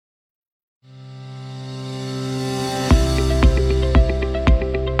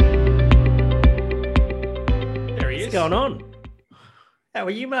going on? How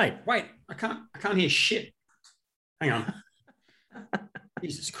are you, mate? Wait, I can't hear shit. Hang on.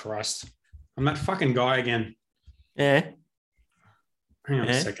 Jesus Christ. I'm that fucking guy again. Yeah. Hang on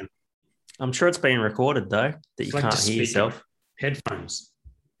a second. I'm sure it's being recorded, though, that you can't hear yourself. Headphones.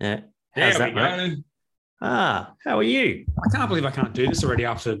 Yeah. How's there we that, go. mate? How are you? I can't believe I can't do this already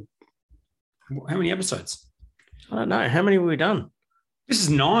after how many episodes? I don't know. How many have we done? This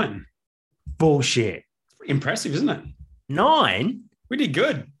is 9. Bullshit. Pretty impressive, isn't it? 9? We did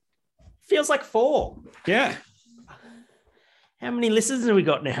good. Feels like 4. Yeah. How many listeners have we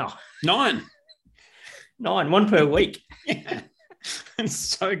got now? 9. 9, 1 per week. Yeah. It's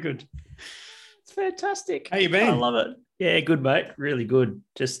so good. It's fantastic. How you been? I love it. Yeah, good, mate. Really good.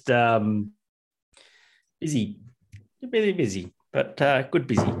 Just busy. Really busy, but good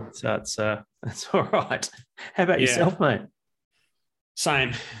busy. So that's all right. How about yourself, mate?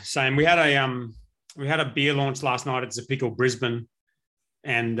 Same. We had a beer launch last night at ZePickle Brisbane,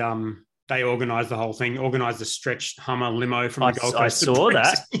 and they organised the whole thing. Organised the stretched Hummer limo from the Gold Coast. I saw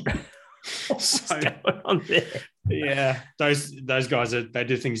that. What's going on there? Yeah, those guys they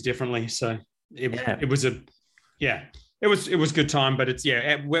do things differently. So it was a good time. But it's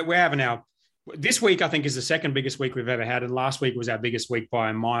we're having this week I think is the second biggest week we've ever had, and last week was our biggest week by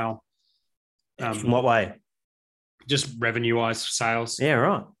a mile. In what way? Just revenue-wise, sales. Yeah,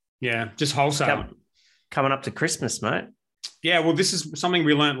 right. Yeah, just wholesale. Coming up to Christmas, mate. Yeah, well, this is something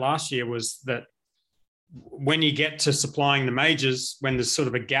we learned last year, was that when you get to supplying the majors, when there's sort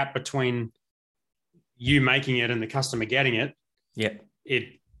of a gap between you making it and the customer getting it,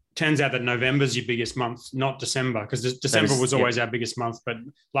 it turns out that November's your biggest month, not December, because December was always our biggest month. But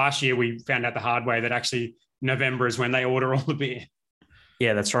last year we found out the hard way that actually November is when they order all the beer.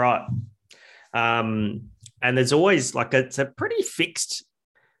 Yeah, that's right. And there's always it's a pretty fixed,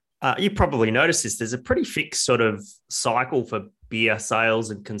 you probably noticed this, there's a pretty fixed sort of cycle for beer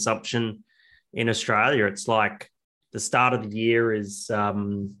sales and consumption in Australia. It's like the start of the year is, sort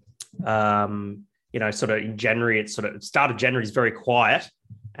of in January, start of January is very quiet,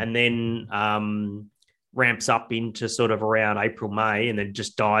 and then ramps up into sort of around April, May, and then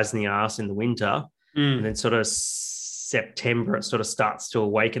just dies in the arse in the winter. And then sort of September, it sort of starts to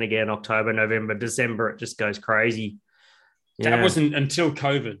awaken again. October, November, December, it just goes crazy. Yeah. That wasn't until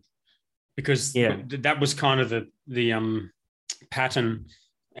COVID, because that was kind of the pattern.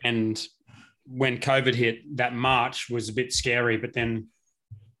 And when COVID hit, that March was a bit scary. But then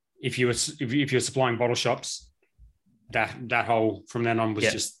if you're supplying bottle shops, that whole from then on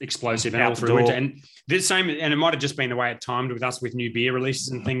was just explosive and all through winter. And it might have just been the way it timed with us with new beer releases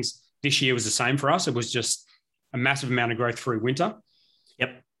and things. This year was the same for us. It was just a massive amount of growth through winter.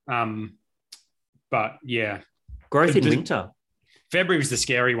 Yep. But yeah, growth in winter. February was the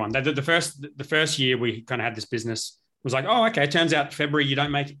scary one. The first year we kind of had this business was like, oh, okay. It turns out February you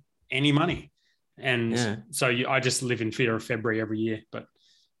don't make any money, and so I just live in fear of February every year. But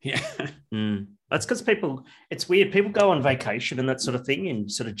yeah, that's because people. It's weird. People go on vacation and that sort of thing in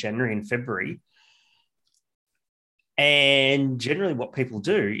sort of January and February. And generally what people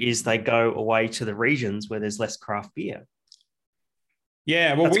do is they go away to the regions where there's less craft beer.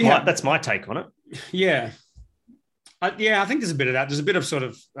 Yeah, well, that's my take on it. Yeah. I think there's a bit of that. There's a bit of sort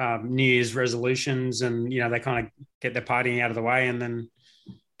of New Year's resolutions, and, they kind of get their partying out of the way and then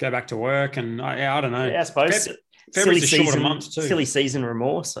go back to work. And I don't know. Yeah, I suppose. February's a shorter month too. Silly season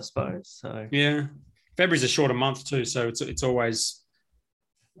remorse, I suppose. So yeah. February's a shorter month too. So it's always...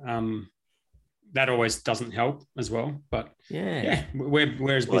 that always doesn't help as well, but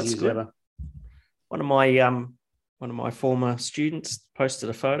we're as busy as ever. One of my former students posted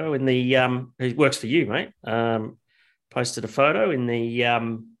a photo in the who works for you, mate. Posted a photo in the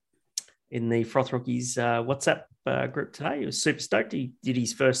Froth Rookies WhatsApp group today. He was super stoked. He did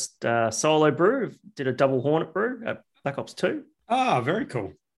his first solo brew, did a double Hornet brew at Black Ops 2. Oh, very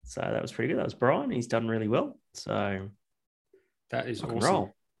cool. So that was pretty good. That was Brian. He's done really well. So that is awesome.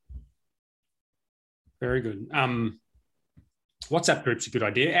 Roll. Very good. WhatsApp group's a good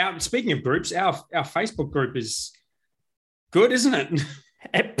idea. Speaking of groups, our Facebook group is good, isn't it?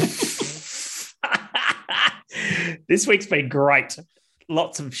 This week's been great.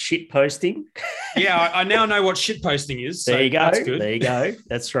 Lots of shit posting. Yeah, I now know what shit posting is. So there you go. That's good. There you go.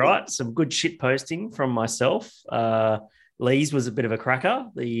 That's right. Some good shit posting from myself. Lee's was a bit of a cracker.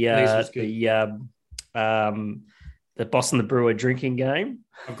 The Boss and the Brewer drinking game.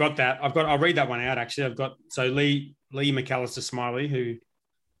 I've got that. I'll read that one out. Actually, Lee McAllister Smiley, who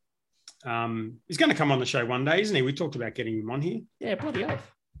is going to come on the show one day, isn't he? We talked about getting him on here. Yeah, bloody oath.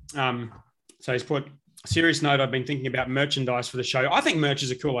 So he's put, serious note, I've been thinking about merchandise for the show. I think merch is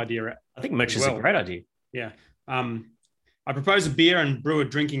a cool idea. I think merch is a great idea. Yeah. I propose a beer and brew a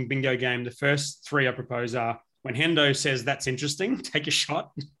drinking bingo game. The first three I propose are when Hendo says that's interesting, take a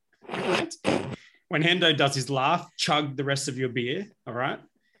shot. Right? When Hendo does his laugh, chug the rest of your beer. All right.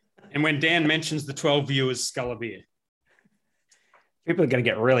 And when Dan mentions the 12 viewers, scull a beer. People are going to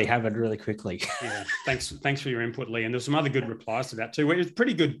get really hammered really quickly. Yeah. Thanks for your input, Lee. And there's some other good replies to that too. It's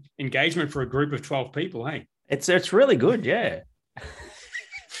pretty good engagement for a group of 12 people. Hey, it's really good. Yeah.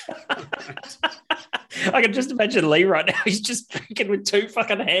 I can just imagine Lee right now. He's just drinking with two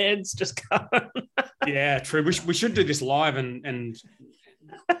fucking hands, just going. Yeah, true. We should do this live and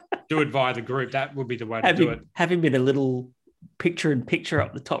do it via the group. That would be the way to do it. Have him in a little picture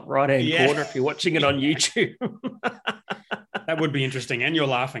up the top right-hand corner if you're watching it on YouTube. That would be interesting. And you're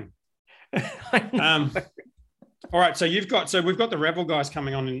laughing. All right. So we've got the Revel guys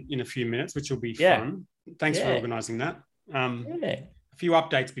coming on in a few minutes, which will be fun. Thanks for organising that. A few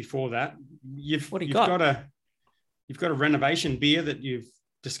updates before that. You've got a renovation beer that you've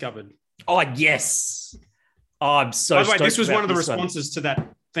discovered. Oh yes. Oh, I'm so. By the way, this was one of the responses to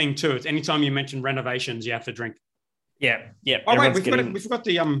that thing too. It's anytime you mention renovations, you have to drink. Yeah. Oh wait, we forgot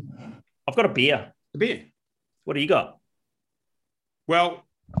the I've got a beer. The beer. What do you got? Well,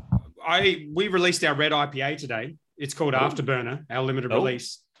 we released our red IPA today. It's called Afterburner, our limited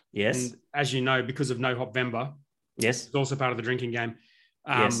release. Yes. And as you know, because of No Hopvember, yes, it's also part of the drinking game.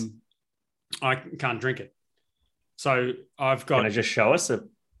 Yes. I can't drink it. So I've got. Can I just show us a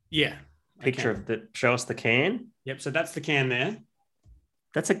picture of show us the can? Yep. So that's the can there.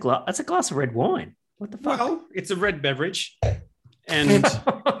 That's a glass of red wine. What the fuck? Well, it's a red beverage, and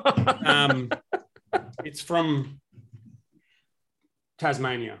it's from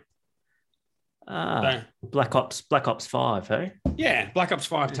Tasmania. Black Ops 5, hey? Yeah, Black Ops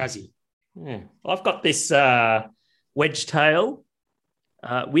 5 Tassie. Yeah. I've got this Wedgetail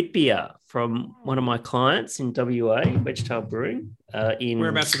wheat beer from one of my clients in WA, Wedgetail Brewing.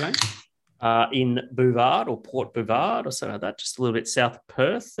 Whereabouts are they? In Bouvard or Port Bouvard or something like that, just a little bit south of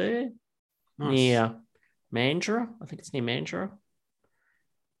Perth there. Nice. Near Mandurah. I think it's near Mandurah.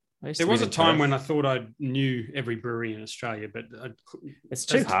 There was a time when I thought I knew every brewery in Australia, but it's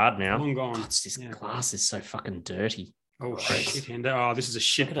too hard now. Long gone. God, this glass is so fucking dirty. Oh, shit. Oh, this is a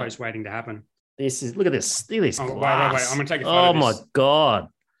shit post waiting to happen. Look at this. Look at this glass. Wait. I'm going to take a photo. Oh, my God.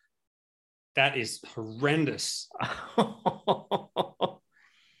 That is horrendous.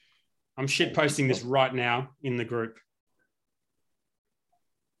 I'm shit posting this right now in the group.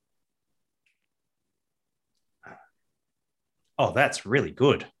 Oh, that's really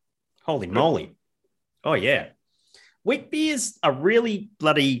good. Holy moly. Oh, yeah. Wheat beer's a really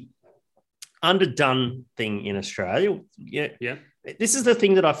bloody underdone thing in Australia. Yeah. This is the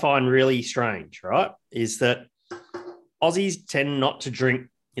thing that I find really strange, right? Is that Aussies tend not to drink,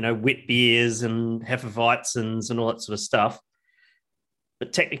 wheat beers and Hefeweizens and all that sort of stuff.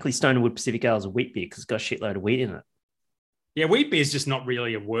 But technically, Stone Wood Pacific Ale is a wheat beer because it's got a shitload of wheat in it. Yeah, wheat beer is just not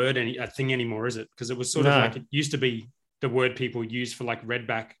really a thing anymore, is it? Because it was sort of like it used to be the word people used for like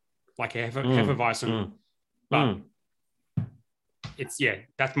redback, like Hefeweizen. But it's,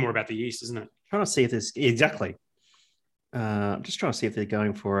 that's more about the yeast, isn't it? Trying to see if there's exactly. I'm just trying to see if they're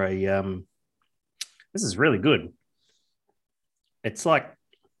going for a. This is really good. It's like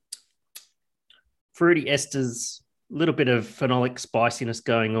fruity esters, a little bit of phenolic spiciness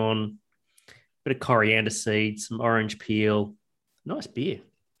going on, a bit of coriander seeds, some orange peel. Nice beer.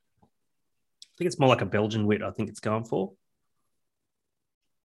 I think it's more like a Belgian wit. I think it's going for.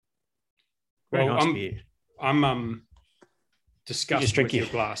 Very nice beer. I'm disgusted with your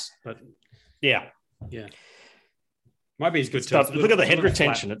glass, but yeah. Might be as good too. Look at the head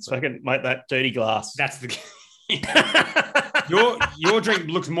retention. It's fucking like that dirty glass. That's the. Your drink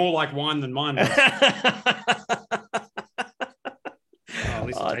looks more like wine than mine does.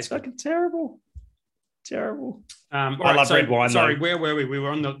 It's fucking terrible. Terrible. I love red wine. Sorry, where were we? We were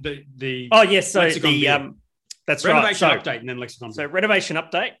on the. Oh yes, so the that's renovation right. update and then lexicon. So renovation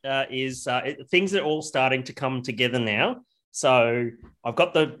update is things are all starting to come together now. So I've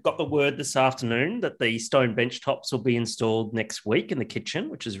got the word this afternoon that the stone bench tops will be installed next week in the kitchen,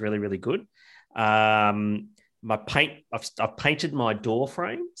 which is really, really good. My paint, I've painted my door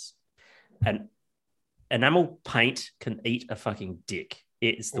frames, and enamel paint can eat a fucking dick.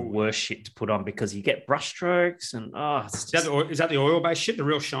 It is the worst shit to put on because you get brush strokes and is that the oil-based shit, the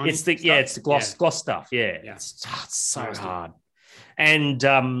real shiny? It's the stuff? It's the gloss stuff. Yeah. It's so hard. And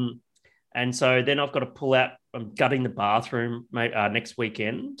so then I've got to pull out. I'm gutting the bathroom next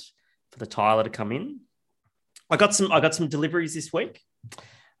weekend for the tiler to come in. I got some deliveries this week.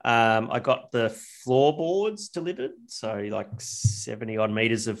 I got the floorboards delivered, so like 70 odd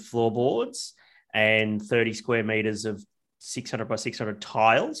meters of floorboards, and 30 square meters of 600 by 600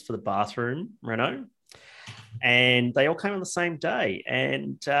 tiles for the bathroom reno. And they all came on the same day.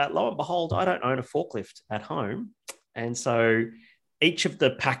 And lo and behold, I don't own a forklift at home. And so each of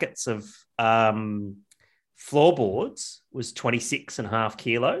the packets of floorboards was 26.5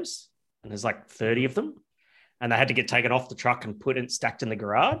 kilos. And there's like 30 of them. And they had to get taken off the truck and stacked in the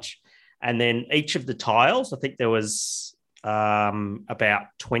garage. And then each of the tiles, I think there was about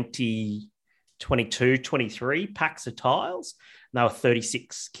 20, 22, 23 packs of tiles. And they were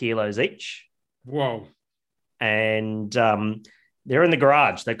 36 kilos each. Whoa. And they're in the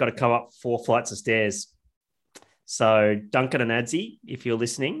garage. They've got to come up 4 flights of stairs. So Duncan and Adzi, if you're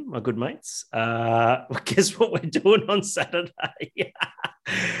listening, my good mates, guess what we're doing on Saturday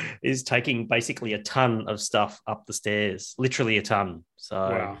is taking basically a ton of stuff up the stairs, literally a ton. So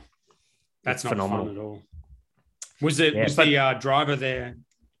wow. That's not phenomenal. Fun at all. Was the driver there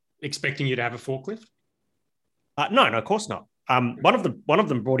expecting you to have a forklift? No, of course not. One of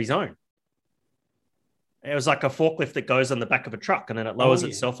them brought his own. It was like a forklift that goes on the back of a truck and then it lowers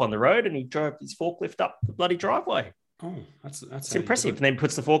itself on the road, and he drove his forklift up the bloody driveway. Oh, that's impressive. And then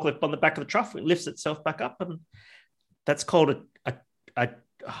puts the forklift on the back of the truck, it lifts itself back up, and that's called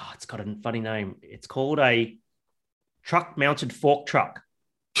it's got a funny name. It's called a truck-mounted fork truck.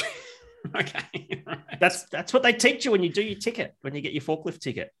 Okay. Right. That's what they teach you when you do your ticket, when you get your forklift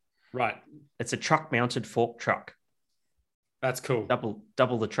ticket. Right. It's a truck-mounted fork truck. That's cool.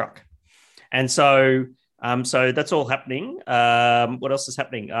 Double the truck. And so that's all happening. What else is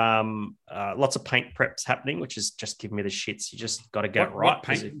happening? Lots of paint preps happening, which is just giving me the shits. You just got to get it right.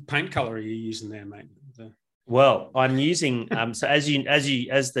 What paint color are you using there, mate? Well, I'm using so as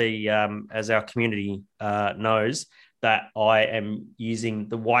our community knows, that I am using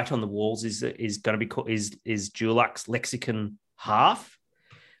the white on the walls is going to be called is Dulux Lexicon Half,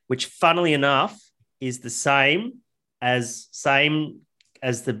 which funnily enough is the same as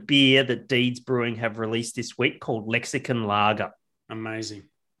the beer that Deeds Brewing have released this week called Lexicon Lager. Amazing.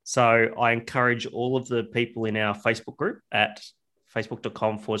 So I encourage all of the people in our Facebook group at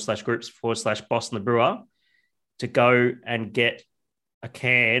facebook.com/groups/Boston the Brewer to go and get a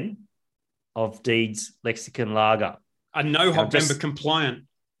can of Deeds Lexicon Lager. A no hop member compliant.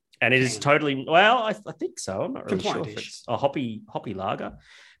 And it is totally, well, I think so. I'm not really sure if it's a hoppy lager.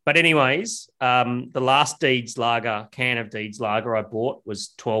 But anyways, the last Deeds Lager, can of Deeds Lager I bought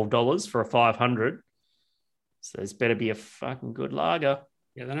was $12 for a 500. So this better be a fucking good lager.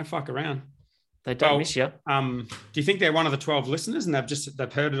 Yeah, they don't fuck around. They don't miss you. Do you think they're one of the 12 listeners and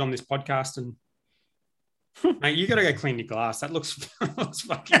they've heard it on this podcast and mate, you got to go clean your glass. That looks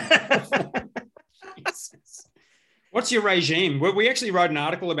fucking awful. Jesus. What's your regime? We actually wrote an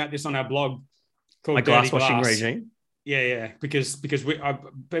article about this on our blog called My glass washing regime. Yeah, because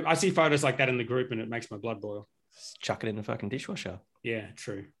I see photos like that in the group and it makes my blood boil. Just chuck it in the fucking dishwasher. Yeah,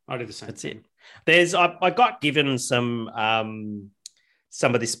 true. I do the same. That's it. I got given some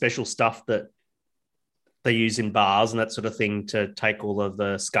of this special stuff that they use in bars and that sort of thing to take all of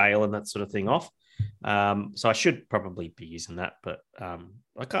the scale and that sort of thing off. So I should probably be using that, but I'm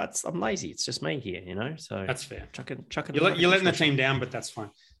lazy. It's just me here, So that's fair. Chuck it. You're letting the team down, but that's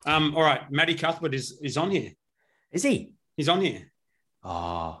fine. All right, Matty Cuthbert is on here. Is he? He's on here.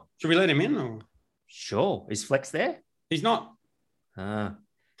 Oh, should we let him in? Or sure. Is Flex there? He's not.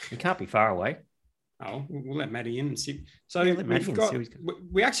 He can't be far away. Oh, we'll let Matty in and see. So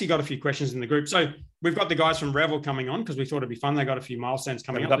we actually got a few questions in the group. So we've got the guys from Revel coming on because we thought it'd be fun. They got a few milestones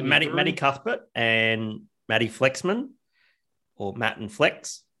coming up. We've got Matty Cuthbert and Matty Flexman, or Matt and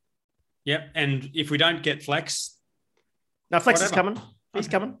Flex. Yep. And if we don't get Flex, no, Flex is coming. He's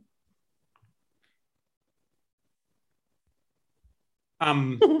coming.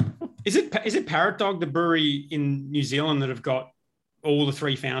 Is it Parrot Dog, the brewery in New Zealand that have got all the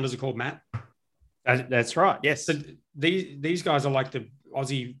 3 founders are called Matt? That's right. Yes. So these guys are like the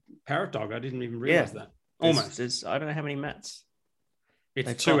Aussie Parrot Dog. I didn't even realize that. Almost. I don't know how many Matts.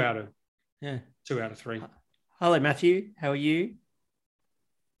 It's 2 out of 3. Hello, Matthew. How are you?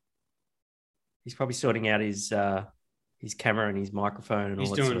 He's probably sorting out his camera and his microphone and all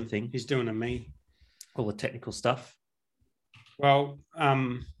that sort of thing. He's doing a me. All the technical stuff. Well, there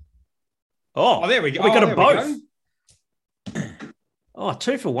we go. We got them both. Oh,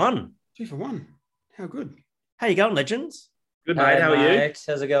 2 for 1. 2 for 1. How good. How you going, legends? Good, mate. How are you?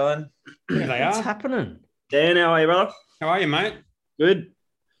 How's it going? There they are. What's happening? Dan, how are you, brother? How are you, mate? Good.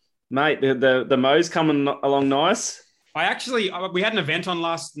 Mate, the mo's coming along nice. We had an event on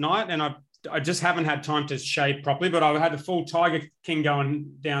last night and I just haven't had time to shave properly, but I had the full Tiger King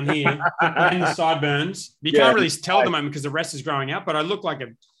going down here and the sideburns. You can't really tell at the moment because the rest is growing out, but I look like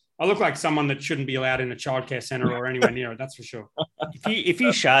I look like someone that shouldn't be allowed in a childcare centre or anywhere near it. That's for sure. If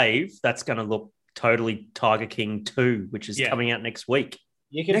you shave, that's going to look totally Tiger King 2, which is coming out next week.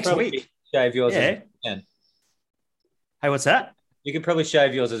 You can next week shave yours. Yeah. Hey, what's that? You could probably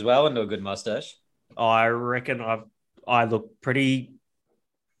shave yours as well and do a good mustache. I reckon I look pretty.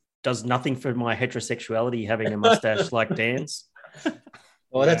 Does nothing for my heterosexuality having a mustache like Dan's.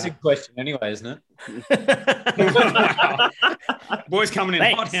 Well, that's a question anyway, isn't it? Boys coming in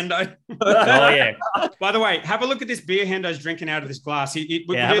hot, Hendo. Oh, yeah. By the way, have a look at this beer Hendo's drinking out of this glass. We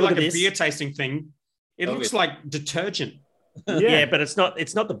do like a beer tasting thing. It looks like detergent. Yeah, but it's not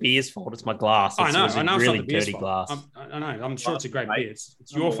the beer's fault. It's my glass. I know. It's really not the beer's dirty fault. glass. I know. I'm sure it's a great beer. It's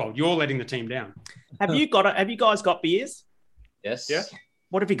your fault. You're letting the team down. Have you guys got beers? Yes. Yeah.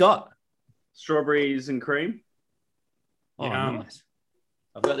 What have you got? Strawberries and cream. Oh, nice.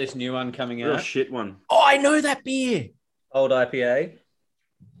 I've got this new one coming Real out. shit one. Oh, I know that beer. Old IPA.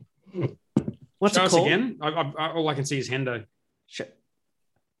 What's Show it us called? again. All I can see is Hendo.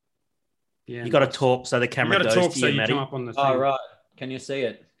 Yeah. You got to talk so the camera goes to you, Matty. Come up on the thing. Oh, right. Can you see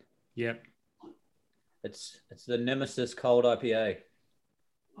it? Yep. It's the Nemesis Cold IPA.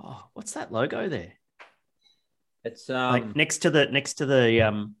 Oh, what's that logo there? It's like next to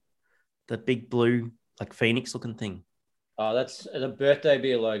the big blue like phoenix looking thing. Oh, that's the birthday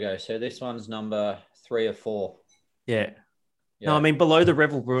beer logo. So this one's number 3 or 4. Yeah. No, I mean below the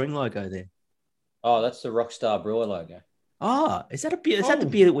Revel Brewing logo there. Oh, that's the Rockstar Brewer logo. Oh, is that a beer? Is that the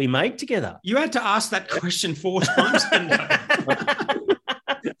beer that we made together? You had to ask that question 4 times. I'm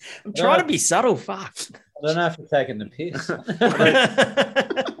trying to be subtle. Fuck. I don't know if you're taking the piss.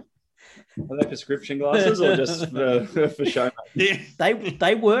 Are they prescription glasses or just for show? Yeah.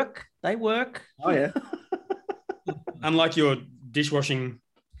 They work. They work. Oh, yeah. Unlike your dishwashing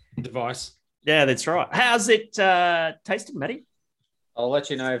device. Yeah, that's right. How's it tasting, Matty? I'll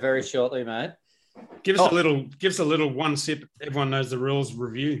let you know very shortly, mate. Give us a little one sip. Everyone knows the rules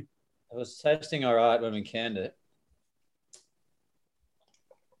review. It was tasting all right when we canned it.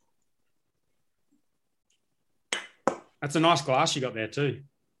 That's a nice glass you got there too.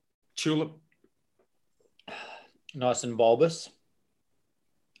 Tulip. Nice and bulbous.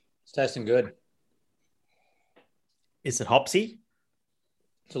 It's tasting good. Is it hopsy?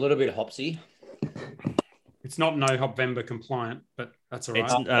 It's a little bit hopsy. It's not no Hopvember compliant, but that's all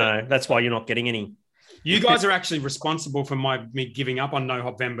right. That's why you're not getting any. You guys are actually responsible for me giving up on no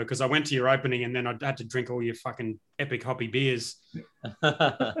Hopvember because I went to your opening and then I had to drink all your fucking epic hoppy beers.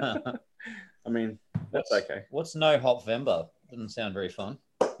 I mean, that's okay. What's no Hopvember? Doesn't sound very fun.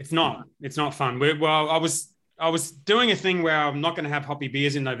 It's not fun. I was doing a thing where I'm not going to have hoppy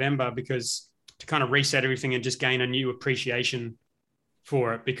beers in November because to kind of reset everything and just gain a new appreciation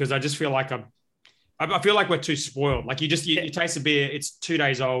for it because I just feel like I feel like we're too spoiled. Like you taste a beer, it's 2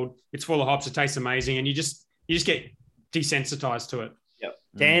 days old, it's full of hops, it tastes amazing, and you just get desensitized to it. Yep.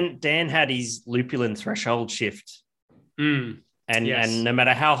 Dan had his lupulin threshold shift, and no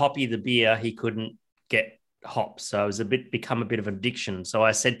matter how hoppy the beer, he couldn't get hops. So it was become a bit of an addiction. So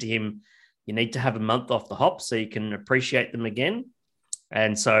I said to him, "You need to have a month off the hops so you can appreciate them again."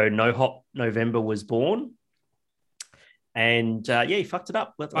 And so No Hop November was born. And he fucked it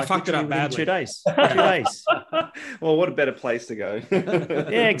up. I fucked it up badly. 2 days. 2 days. Well, what a better place to go.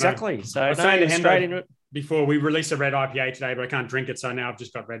 Yeah, exactly. So I was saying to Hendo straight into it. Before we released a red IPA today, but I can't drink it, so now I've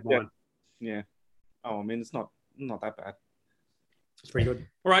just got red wine. Yeah. Oh, I mean, it's not that bad. It's pretty good.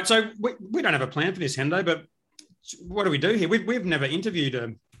 All right, so we don't have a plan for this, Hendo, but what do we do here? We've never interviewed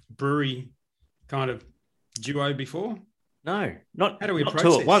a brewery kind of duo before. No, not. How do we not approach two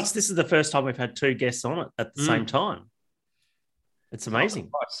this? at once. This is the first time we've had 2 guests on it at the same time. It's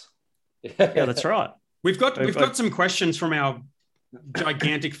amazing. Yeah, that's right. We've got some questions from our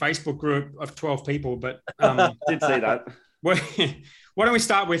gigantic Facebook group of 12 people, but did see that. Why don't we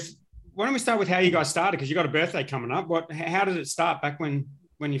start with how you guys started? Because you got a birthday coming up. How did it start back when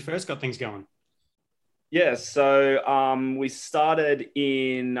you first got things going? Yeah, so we started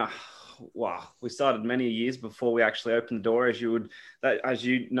we started many years before we actually opened the door, as you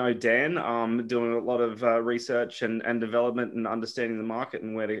know, Dan, doing a lot of research and development and understanding the market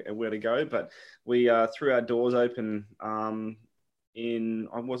and where to go. But we threw our doors open in,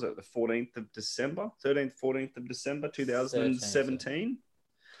 was it the 14th of December, 13th, 14th of December, 2017,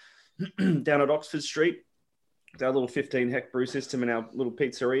 down at Oxford Street, our little 15-hectare brew system and our little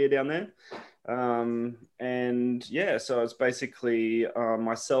pizzeria down there. So it's basically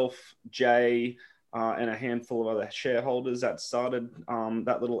myself, Jay, and a handful of other shareholders that started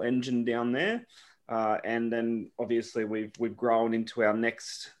that little engine down there. And then obviously we've grown into our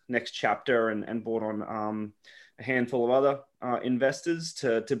next chapter and brought on a handful of other investors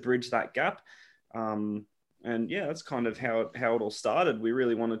to bridge that gap. And yeah, that's kind of how it all started. We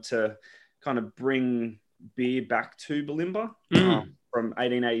really wanted to kind of bring beer back to Bulimba from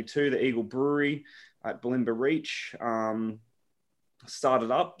 1882. The Eagle Brewery at Bulimba Reach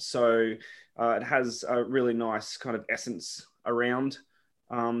started up. So it has a really nice kind of essence around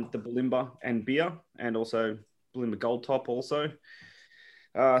the Bulimba and beer, and also Bulimba Gold Top also.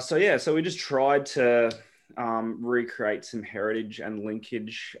 So we just tried to recreate some heritage and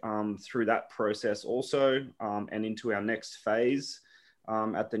linkage through that process also, and into our next phase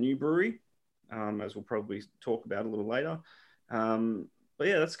at the new brewery, as we'll probably talk about a little later. But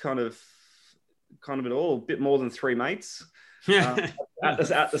yeah, that's kind of it all. A bit more than three mates at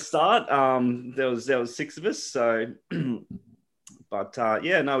the start. There was six of us, so. But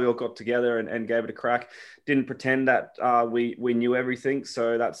we all got together and gave it a crack. Didn't pretend that we knew everything.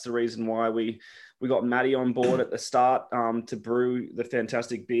 So that's the reason why we got Matty on board at the start to brew the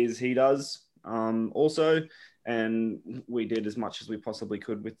fantastic beers he does also. And we did as much as we possibly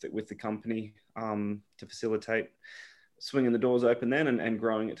could with the company to facilitate swinging the doors open then and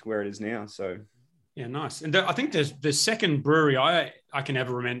growing it to where it is now. So. Yeah, nice. And I think there's the second brewery I can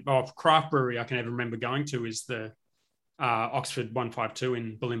ever remember, or craft brewery I can ever remember going to is the Oxford 152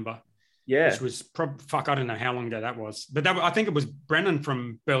 in Bulimba. Yeah. Which was I don't know how long ago that was. But I think it was Brennan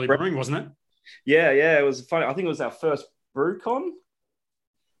from Burley Brewing, wasn't it? Yeah. It was funny. I think it was our first BrewCon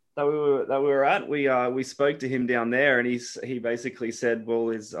that we were at. We spoke to him down there, and he basically said, well,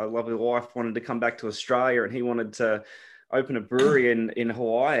 his lovely wife wanted to come back to Australia, and he wanted to open a brewery in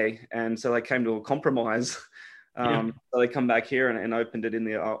Hawaii, and so they came to a compromise. So they come back here and opened it in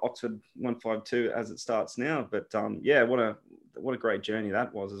the Oxford 152 as it starts now. But what a great journey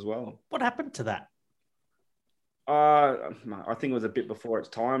that was as well. What happened to that? I think it was a bit before its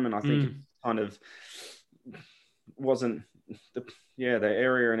time, and I think it kind of wasn't the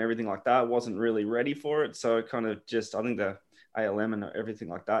area and everything like that wasn't really ready for it. So it kind of just, I think the ALM and everything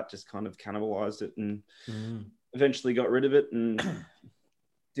like that just kind of cannibalized it and eventually got rid of it and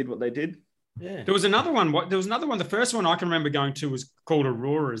did what they did. Yeah. There was another one. The first one I can remember going to was called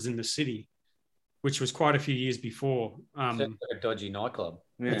Auroras in the city, which was quite a few years before. Sounds like a dodgy nightclub.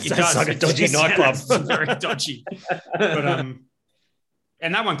 Yeah. It sounds like a dodgy nightclub. Very dodgy. But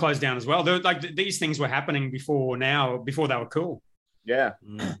and that one closed down as well. These things were happening before they were cool. Yeah.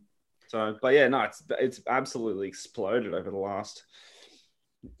 So, but yeah, no, it's absolutely exploded over the last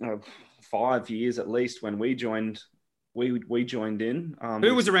 5 years at least. When we joined. We joined in.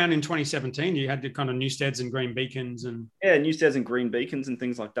 Who was around in 2017? You had the kind of Newsteads and Green Beacons and Newsteads and Green Beacons and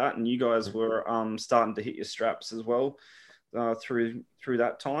things like that. And you guys were starting to hit your straps as well through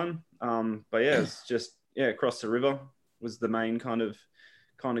that time. But yeah, it's just across the river was the main kind of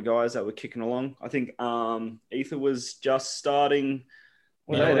guys that were kicking along. I think Aether was just starting.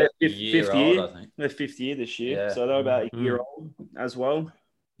 Their fifth year. I think their fifth year this year. Yeah. So they're about a year old as well.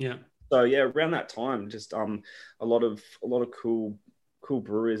 Yeah. So yeah, around that time, just a lot of cool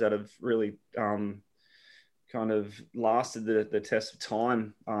breweries that have really kind of lasted the test of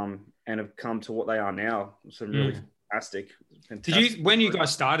time and have come to what they are now. Some really fantastic. When you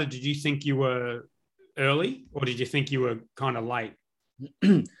guys started, did you think you were early, or did you think you were kind of late?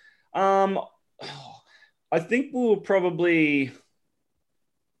 I think we were probably.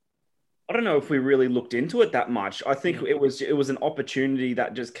 I don't know if we really looked into it that much. I think it was an opportunity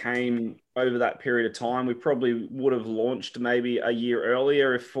that just came over that period of time. We probably would have launched maybe a year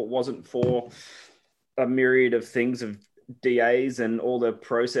earlier if it wasn't for a myriad of things of DAs and all the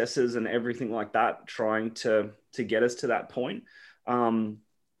processes and everything like that trying to get us to that point.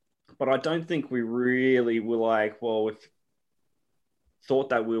 But I don't think we really were like, well, if thought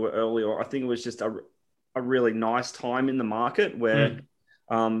that we were early, or I think it was just a really nice time in the market where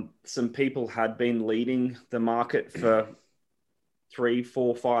some people had been leading the market for 3,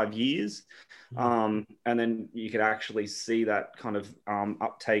 4, 5 years. And then you could actually see that kind of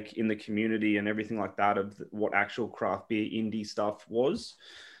uptake in the community and everything like that of what actual craft beer indie stuff was.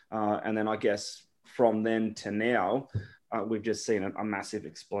 And then I guess from then to now, we've just seen a massive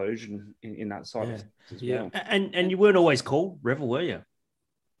explosion in that side of things as well. And you weren't always called Revel, were you?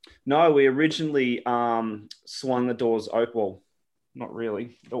 No, we originally swung the doors open. Well, not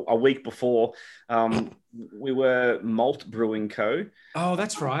really. A week before, we were Malt Brewing Co. Oh,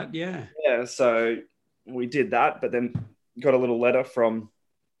 that's right. Yeah. Yeah. So we did that, but then got a little letter from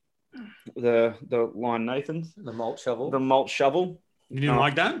the line Nathans. The malt shovel. The malt shovel. You didn't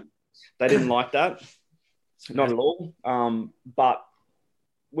like that? They didn't like that. Not at all. But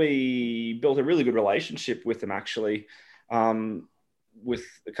we built a really good relationship with them, actually. with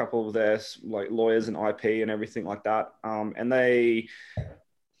a couple of their like lawyers and IP and everything like that. And they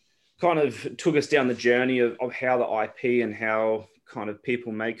kind of took us down the journey of how the IP and how kind of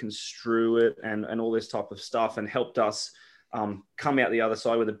people may construe it and all this type of stuff, and helped us come out the other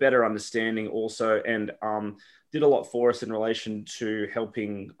side with a better understanding also, and did a lot for us in relation to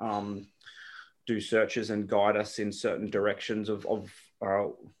helping do searches and guide us in certain directions of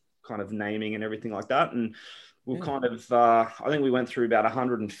kind of naming and everything like that. And we'll kind of, I think we went through about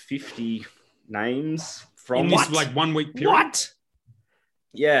 150 names from in this like 1 week period. What?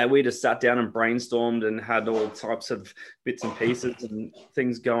 Yeah, we just sat down and brainstormed and had all types of bits and pieces and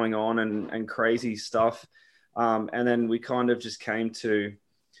things going on and crazy stuff. And then we kind of just came to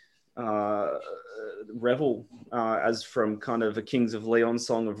Revel as from kind of a Kings of Leon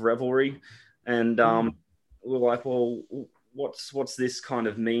song of revelry. And we're like, well, what's this kind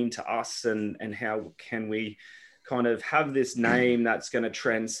of mean to us, and how can we kind of have this name that's going to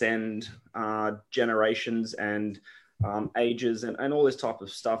transcend generations and ages and all this type of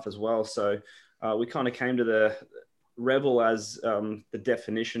stuff as well. So we kind of came to the Revel as the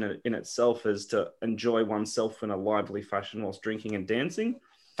definition in itself is to enjoy oneself in a lively fashion whilst drinking and dancing.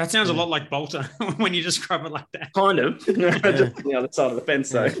 That sounds a lot like Balter when you describe it like that. Kind of. Just on the other side of the fence,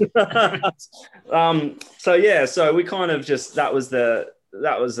 though. So we kind of just, that was a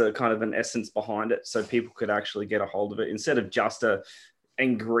kind of an essence behind it, so people could actually get a hold of it instead of just a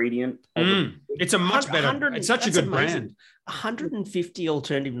ingredient. It's a much better. It's such a good brand. 150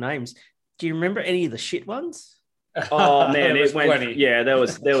 alternative names. Do you remember any of the shit ones? Oh man, it went. plenty. Yeah, there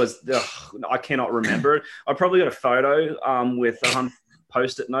was. I cannot remember it. I probably got a photo with 100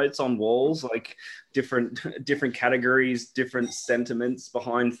 Post-it notes on walls, like different categories, different sentiments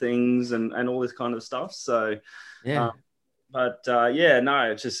behind things, and all this kind of stuff. So, yeah.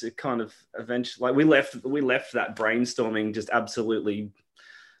 It's just it kind of eventually, like we left that brainstorming just absolutely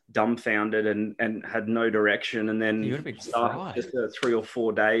dumbfounded and had no direction, and then just 3 or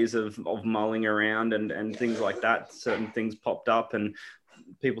 4 days of mulling around and things like that. Certain things popped up and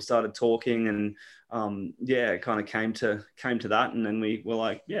people started talking, and it kind of came to that, and then we were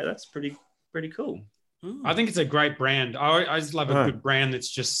like, yeah, that's pretty cool. I think it's a great brand. I just love a good brand that's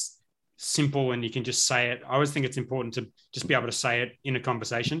just simple and you can just say it. I always think it's important to just be able to say it in a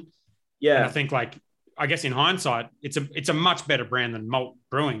conversation. Yeah, and I think, like, I guess in hindsight, it's a much better brand than malt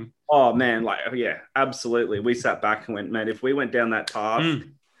brewing. Oh man, absolutely. We sat back and went, man, if we went down that path,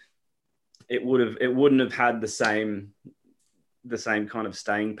 it wouldn't have had the same kind of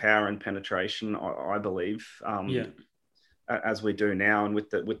staying power and penetration, I believe, as we do now. And with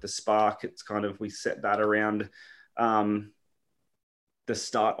the spark, it's kind of, we set that around the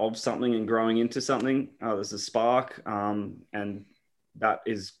start of something and growing into something. There's a spark, and that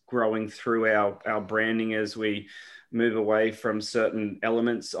is growing through our branding as we move away from certain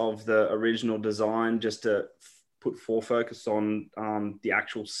elements of the original design, just to put focus on the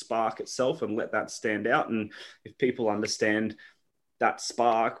actual spark itself and let that stand out. And if people understand that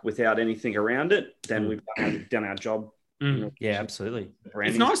spark without anything around it, then we've done our job. Yeah, absolutely.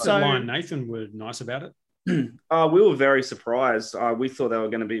 It's nice that Lion Nathan were nice about it. We were very surprised. We thought they were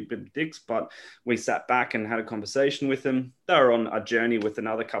going to be a bit dicks, but we sat back and had a conversation with them. They were on a journey with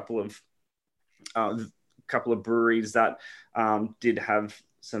another couple of breweries that did have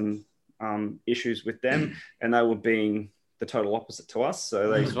some issues with them, and they were being the total opposite to us. So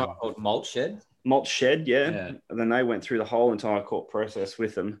they called Malt Shed. Malt Shed, yeah. And then they went through the whole entire court process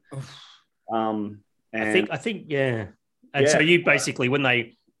with them. And I think, yeah. And so you basically, when the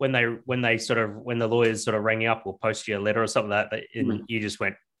lawyers sort of rang you up or posted you a letter or something like that, and you just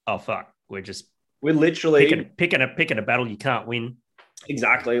went, oh fuck, we're literally picking a battle you can't win.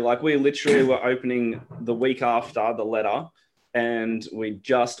 Exactly. Like, we literally were opening the week after the letter, and we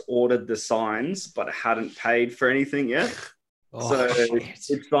just ordered the signs, but hadn't paid for anything yet. So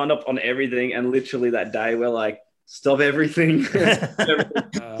it's signed up on everything, and literally that day we're like, stop everything.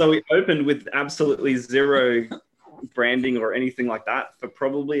 So we opened with absolutely zero branding or anything like that for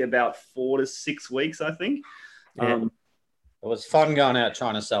probably about 4 to 6 weeks, I think. It was fun going out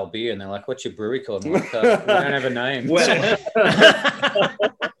trying to sell beer, and they're like, what's your brewery called? I'm like, we don't have a name.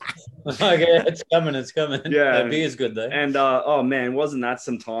 Like, yeah, it's coming. Yeah, beer's good though. And man, wasn't that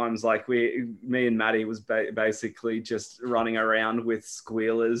sometimes, like, me and Matty was basically just running around with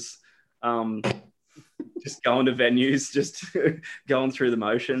squealers, just going to venues, just going through the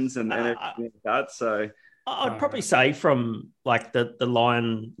motions and everything like that. So I'd probably say, from like the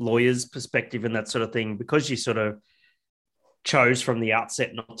Lion lawyers' perspective and that sort of thing, because you sort of chose from the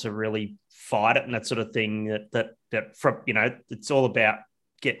outset not to really fight it and that sort of thing, that from, it's all about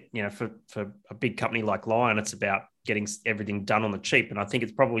for a big company like Lion, it's about getting everything done on the cheap. And I think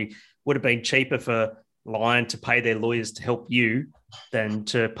it's probably would have been cheaper for Lion to pay their lawyers to help you than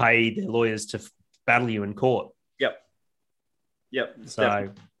to pay their lawyers to battle you in court. Yep. So I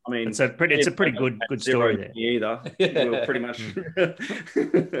mean, it's a pretty good story there. Either we were pretty much.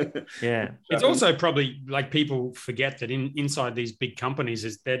 Yeah. It's also probably like people forget that inside these big companies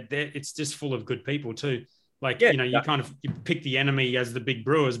is that it's just full of good people too. Like you kind of you pick the enemy as the big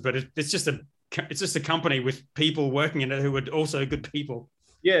brewers, but it's just a company with people working in it who are also good people.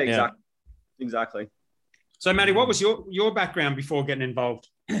 Yeah, exactly. So, Matty, what was your background before getting involved?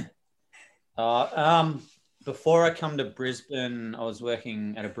 Before I come to Brisbane, I was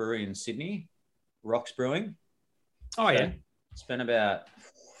working at a brewery in Sydney, Rocks Brewing. Oh, so yeah. Spent about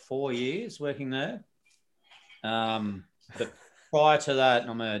 4 years working there. But prior to that,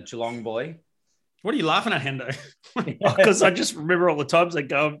 I'm a Geelong boy. What are you laughing at, Hendo? Because I just remember all the times I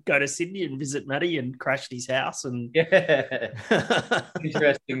go to Sydney and visit Matty and crash at his house. And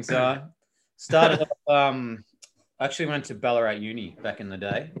interesting. So started off, I actually went to Ballarat Uni back in the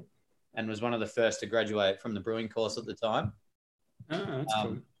day and was one of the first to graduate from the brewing course at the time. Oh, that's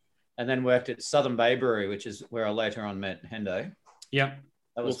cool. And then worked at Southern Bay Brewery, which is where I later on met Hendo. Yeah.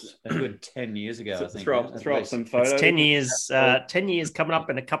 That was a good 10 years ago, I think. Throw up some photos. It's 10 years, 10 years coming up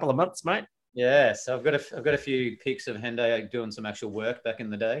in a couple of months, mate. Yeah, so I've got a few pics of Hendo doing some actual work back in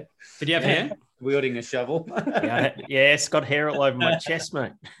the day. Did you have hair? Wielding a shovel. Yeah, it's got hair all over my chest,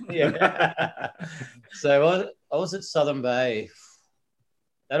 mate. Yeah. So I was at Southern Bay.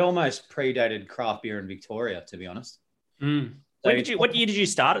 That almost predated craft beer in Victoria, to be honest. Mm. So what year did you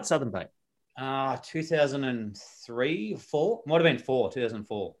start at Southern Bay? 2003, 4? Might have been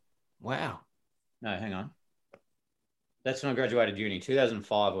 2004. Wow. No, hang on. That's when I graduated uni.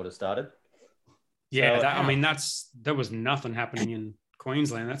 2005 would have started. Yeah, so, there was nothing happening in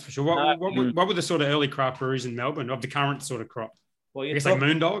Queensland, that's for sure. What were the sort of early craft breweries in Melbourne of the current sort of crop? Well, I guess like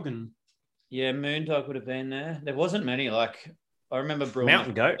Moondog and... Yeah, Moondog would have been there. There wasn't many. Like, I remember brewing...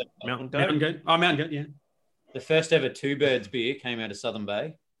 Mountain Goat. Oh, Mountain Goat, yeah. The first ever Two Birds beer came out of Southern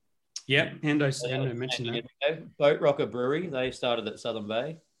Bay. Yeah, Hendo mentioned that. Boat Rocker Brewery, they started at Southern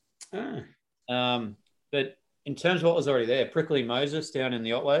Bay. But in terms of what was already there, Prickly Moses down in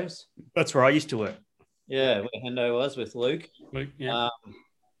the Otways. That's where I used to work. Yeah, where Hendo was with Luke. Yeah.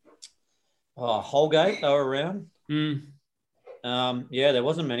 Holgate, they were around. Mm. Yeah, there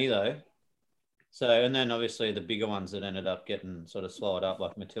wasn't many though. So, and then obviously the bigger ones that ended up getting sort of slowed up,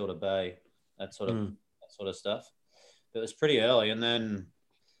 like Matilda Bay, that sort of stuff. But it was pretty early, and then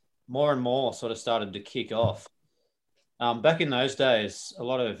more and more sort of started to kick off. Back in those days,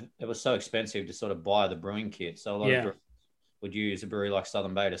 it was so expensive to sort of buy the brewing kit. So a lot of brewers would use a brewery like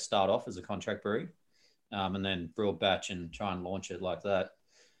Southern Bay to start off as a contract brewery, and then brew a batch and try and launch it like that.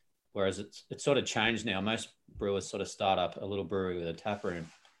 Whereas it's sort of changed now. Most brewers sort of start up a little brewery with a tap room.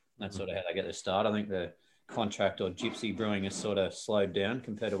 That's sort of how they get their start. I think the contract or gypsy brewing has sort of slowed down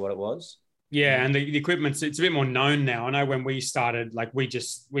compared to what it was. Yeah, and the equipment's it's a bit more known now. I know when we started, like we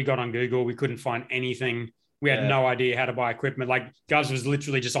got on Google, we couldn't find anything. We had no idea how to buy equipment. Like Govs was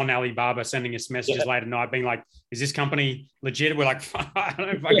literally just on Alibaba sending us messages late at night being like, is this company legit? We're like, I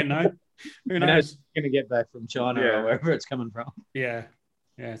don't fucking know. Who knows? Going to get back from China or wherever it's coming from. Yeah.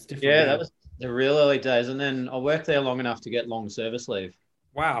 Yeah, it's different. Yeah, that was the real early days. And then I worked there long enough to get long service leave.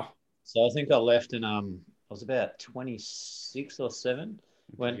 Wow. So I think I left and I was about 26 or 7.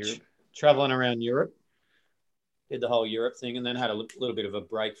 Went traveling around Europe. Did the whole Europe thing and then had a little bit of a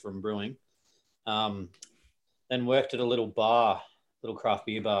break from brewing. Then worked at a little craft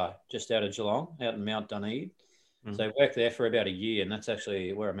beer bar just out of Geelong, out in Mount Dunedin. So I worked there for about a year, and that's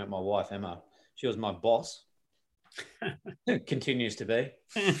actually where I met my wife, Emma. She was my boss. Continues to be.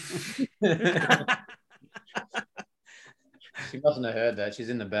 She mustn't have heard that. She's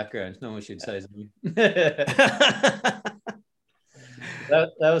in the background. No one should say something.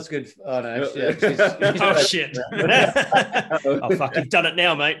 That was good. Oh, no. Shit. Oh, fuck. You've done it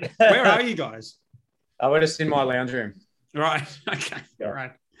now, mate. Where are you guys? We're just in my lounge room. Right. Okay. Yeah. All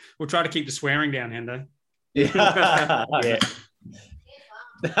right. We'll try to keep the swearing down, Hendo. Yeah.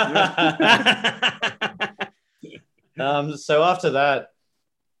 So after that,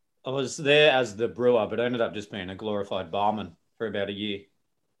 I was there as the brewer, but I ended up just being a glorified barman for about a year.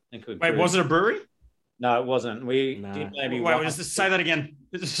 Wait, was it a brewery? No, it wasn't. Did maybe. Wait, just say that again.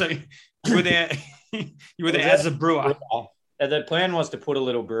 So you were there. You were there as a brewer. The plan was to put a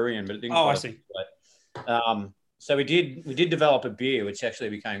little brewery in, but it didn't. Oh, I see. So we did develop a beer which actually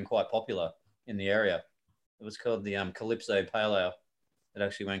became quite popular in the area. It was called the Calypso Pale Ale. It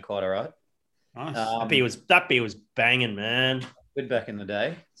actually went quite all right. Nice. That beer was banging, man. good back in the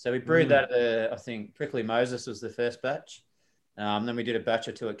day. So we brewed that. I think Prickly Moses was the first batch. Then we did a batch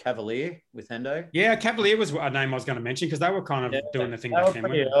or two at Cavalier with Hendo. Yeah, Cavalier was a name I was going to mention because they were kind of doing the thing back then.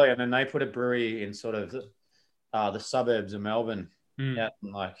 Pretty early, and then they put a brewery in sort of the suburbs of Melbourne, out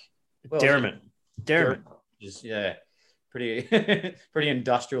in like Derrimut. Pretty pretty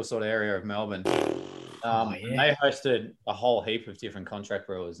industrial sort of area of Melbourne. And they hosted a whole heap of different contract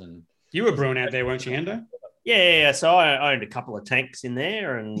brewers, and you were brewing out there, weren't you, Hendo? Yeah. So I owned a couple of tanks in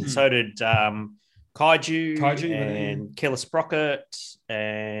there, and so did Kaiju and Killer Sprocket,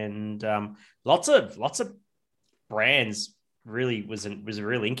 and lots of brands. Really was a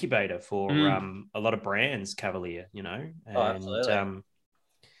real incubator for a lot of brands. Cavalier, and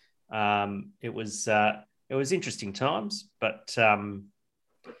it was interesting times, but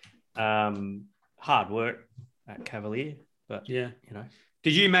hard work at Cavalier. But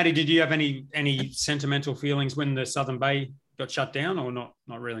did you, Matty? Did you have any sentimental feelings when the Southern Bay got shut down, or not?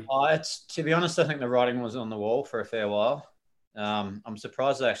 Not really. To be honest, I think the writing was on the wall for a fair while. I'm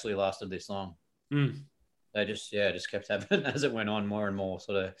surprised they actually lasted this long. They just kept happening as it went on. More and more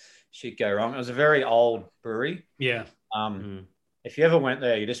sort of shit go wrong. It was a very old brewery. Yeah. If you ever went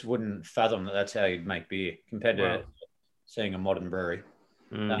there, you just wouldn't fathom that that's how you'd make beer compared to seeing a modern brewery.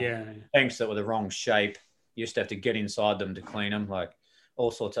 Tanks that were the wrong shape. You used to have to get inside them to clean them, like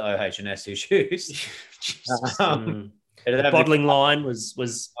all sorts of OH&S issues. The bottling line was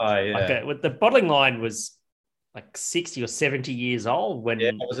the bottling line was like 60 or 70 years old when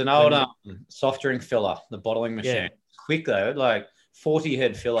it was an old soft drink filler, the bottling machine. Yeah. Quick though, like 40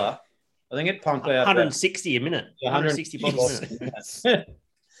 head filler. I think it pumped out 160 a minute. 160 bottles a minute.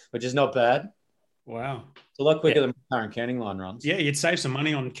 Which is not bad. Wow. It's a lot quicker than the current canning line runs. Yeah, you'd save some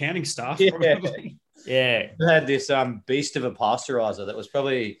money on canning stuff. Probably. Yeah. We had this beast of a pasteurizer that was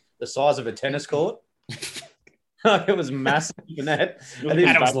probably the size of a tennis court. It was massive. And it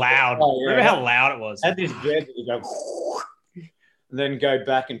was loud. Remember how loud it was? Had this bed that you go and then go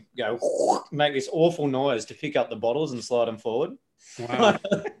back and go make this awful noise to pick up the bottles and slide them forward. Wow.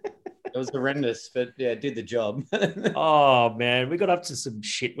 It was horrendous, but yeah, it did the job. Oh man, we got up to some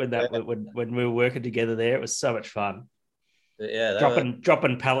shit when we were working together there. It was so much fun. But yeah,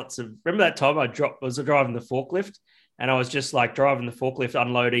 dropping pallets of. Remember that time I was driving the forklift, and I was just like driving the forklift,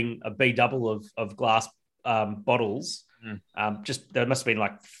 unloading a B double of glass bottles. Just there must have been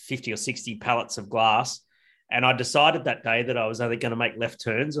like 50 or 60 pallets of glass, and I decided that day that I was only going to make left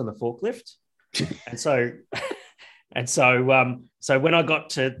turns on the forklift, and so when I got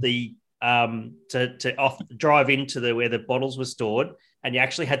to the to drive into where the bottles were stored, and you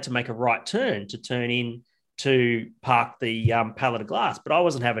actually had to make a right turn to turn in to park the pallet of glass, but I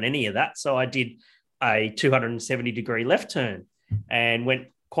wasn't having any of that, so I did a 270-degree left turn and went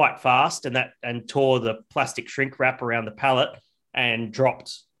quite fast, and tore the plastic shrink wrap around the pallet and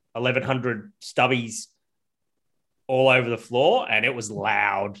dropped 1,100 stubbies all over the floor, and it was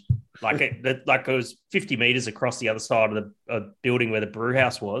loud. Like it was 50 meters across the other side of the building where the brew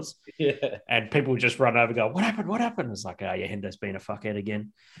house was. Yeah. And people would just run over and go, "What happened? What happened?" It's like, "Oh, yeah, Hendo's been a fuckhead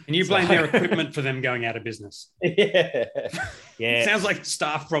again." And you blame their equipment for them going out of business. Yeah. Yeah. Sounds like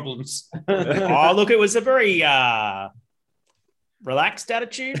staff problems. Oh, look, it was a very relaxed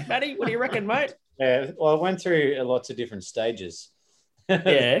attitude, Matty. What do you reckon, mate? Yeah. Well, I went through lots of different stages.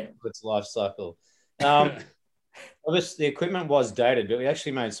 Yeah. Its life cycle. Obviously, the equipment was dated, but we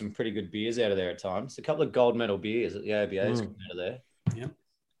actually made some pretty good beers out of there at times. A couple of gold medal beers at the ABAs coming out of there. Yeah.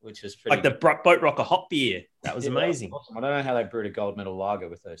 Which was pretty like the Boat Rocker hot beer. That was amazing. That was awesome. I don't know how they brewed a gold medal lager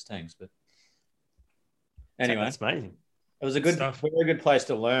with those tanks, but anyway. That's amazing. It was a very good place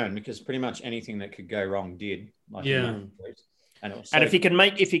to learn because pretty much anything that could go wrong did. And if you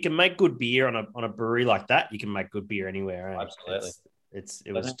can make good beer on a brewery like that, you can make good beer anywhere. Right? Absolutely.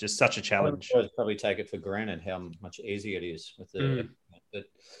 It was just such a challenge. I probably take it for granted how much easier it is with the, but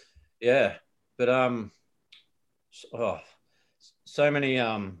yeah, but so many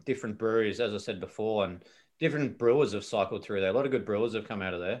different breweries, as I said before, and different brewers have cycled through there. A lot of good brewers have come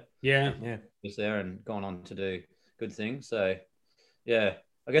out of there. Yeah, was there and gone on to do good things. So yeah,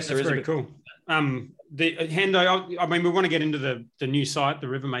 I guess that's very cool. The Hendo, I mean, we want to get into the new site, the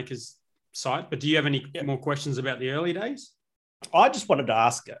River Makers site, but do you have any more questions about the early days? I just wanted to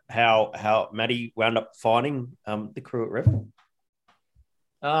ask how Matty wound up finding the crew at Revel.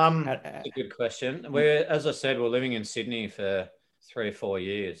 That's a good question. As I said, we're living in Sydney for 3 or 4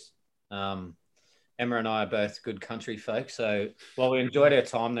 years. Emma and I are both good country folk, so while we enjoyed our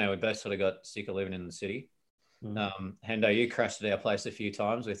time there, we both sort of got sick of living in the city. Hendo, you crashed at our place a few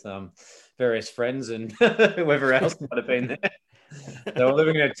times with various friends and whoever else might have been there. So we're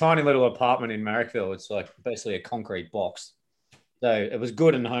living in a tiny little apartment in Marrickville. It's like basically a concrete box. So it was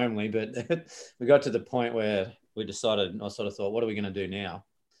good and homely, but we got to the point where I sort of thought, what are we going to do now?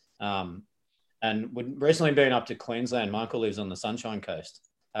 And we'd recently been up to Queensland. My uncle lives on the Sunshine Coast.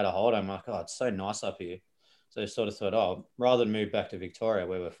 Had a holiday. I'm like, oh, it's so nice up here. So I sort of thought, oh, rather than move back to Victoria,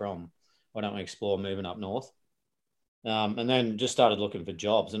 where we're from, why don't we explore moving up north? And then just started looking for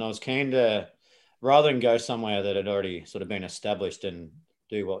jobs. And I was keen to, rather than go somewhere that had already sort of been established and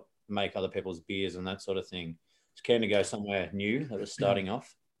make other people's beers and that sort of thing, I was keen to go somewhere new that was starting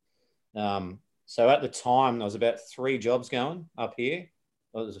off. So at the time, there was about 3 jobs going up here.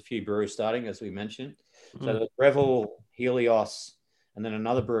 Well, there's a few breweries starting, as we mentioned. So there was Revel, Helios, and then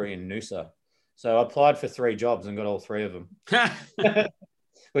another brewery in Noosa. So I applied for 3 jobs and got all 3 of them,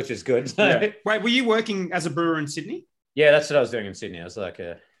 which is good. So, yeah. Wait, were you working as a brewer in Sydney? Yeah, that's what I was doing in Sydney. I was like,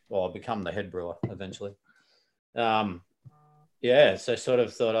 I'll become the head brewer eventually. Yeah, so sort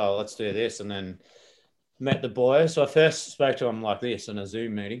of thought, oh, let's do this. And then met the boys. So I first spoke to them like this in a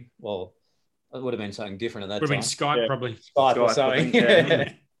Zoom meeting. Well, it would have been something different at that time. Would have been Skype, probably. Skype or something.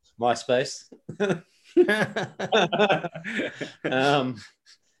 Yeah. MySpace.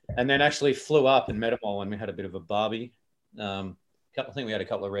 And then actually flew up and met them all, and we had a bit of a barbie. I think we had a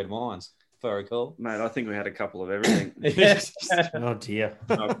couple of red wines, if I recall. Mate, I think we had a couple of everything. Oh, dear.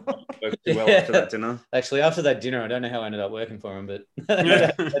 I worked well after that dinner. Actually, after that dinner, I don't know how I ended up working for him, but...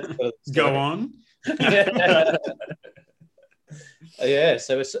 Go on. Yeah,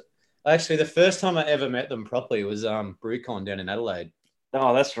 so it's actually the first time I ever met them properly was BrewCon down in Adelaide.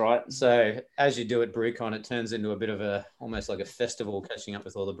 Oh, that's right. So as you do at BrewCon, it turns into a bit of almost like a festival, catching up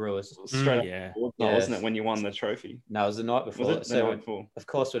with all the brewers. Straight up, wasn't it, when you won the trophy? No, it was the night before. Was it the night before? Of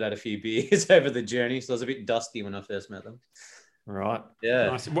course, we'd had a few beers over the journey, so I was a bit dusty when I first met them. Right. Yeah.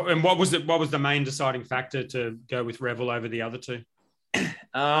 Nice. And what was the main deciding factor to go with Revel over the other 2?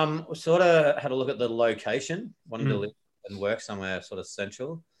 We sort of had a look at the location, wanted to live and work somewhere sort of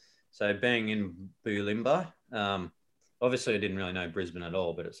central. So being in Bulimba, obviously I didn't really know Brisbane at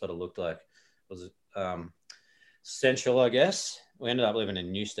all, but it sort of looked like it was central, I guess. We ended up living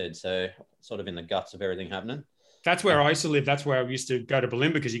in Newstead, so sort of in the guts of everything happening. That's where I used to live. That's where I used to go to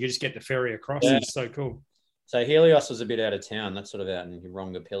Bulimba, because you could just get the ferry across. Yeah. It's so cool. So Helios was a bit out of town. That's sort of out in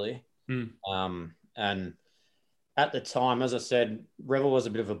Ronga and at the time, as I said, Revel was a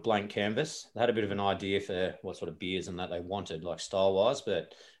bit of a blank canvas. They had a bit of an idea for what sort of beers and that they wanted, like style-wise, but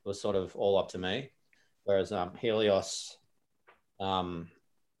it was sort of all up to me. Whereas Helios, a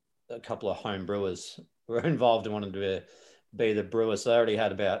couple of home brewers were involved and wanted to be the brewer. So they already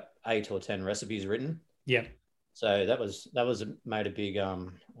had about 8 or 10 recipes written. Yeah. So that was made a big, I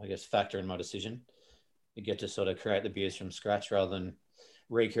guess, factor in my decision. You get to sort of create the beers from scratch rather than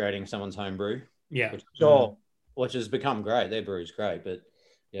recreating someone's home brew. Yeah. Which has become great. Their brew's great, but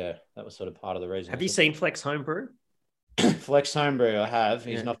yeah, that was sort of part of the reason. Have you seen Flex Homebrew? Flex Homebrew, I have.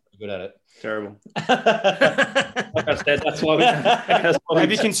 He's not very good at it. Terrible. Like I said, that's why have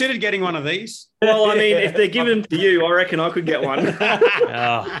you considered getting one of these? Well, I mean, if they're given to you, I reckon I could get one.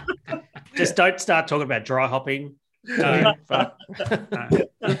 Just don't start talking about dry hopping. I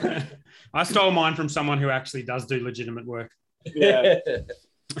stole mine from someone who actually does do legitimate work. Yeah.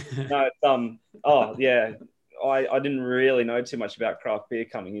 No, it's, yeah. I didn't really know too much about craft beer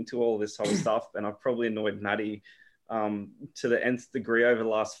coming into all this whole stuff, and I've probably annoyed Matty to the nth degree over the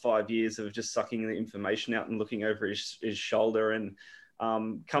last 5 years of just sucking the information out and looking over his shoulder and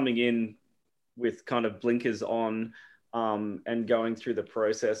coming in with kind of blinkers on and going through the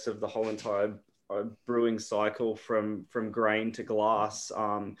process of the whole entire brewing cycle from grain to glass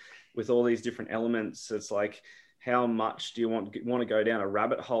with all these different elements. It's like, how much do you want to go down a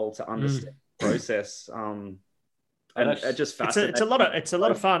rabbit hole to understand the process? And it just fascinates. It's a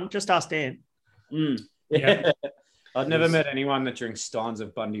lot of fun. Just ask Dan. Yeah. I've never met anyone that drinks steins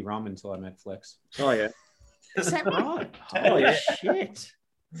of Bundy rum until I met Flex. Oh yeah. Is that right? Holy shit.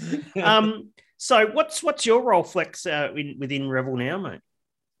 So what's your role, Flex, within Revel now, mate?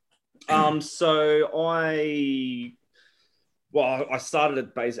 So I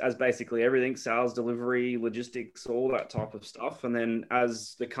started as basically everything: sales, delivery, logistics, all that type of stuff. And then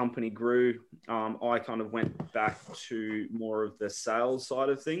as the company grew, I kind of went back to more of the sales side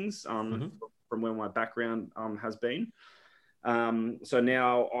of things from where my background has been. So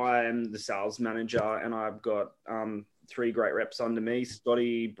now I'm the sales manager, and I've got 3 great reps under me: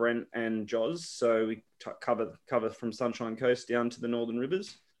 Scotty, Brent, and Joz. So we cover from Sunshine Coast down to the Northern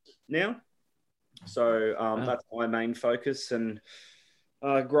Rivers now. So that's my main focus, and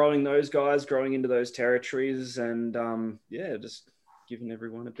growing those guys, growing into those territories, and just giving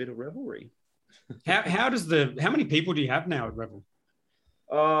everyone a bit of revelry. How many people do you have now at Revel?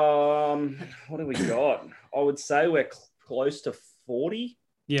 What do we got? I would say we're close to 40.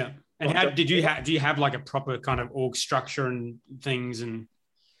 Yeah. And how do you have like a proper kind of org structure and things? And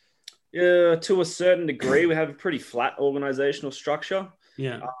yeah, to a certain degree, we have a pretty flat organizational structure.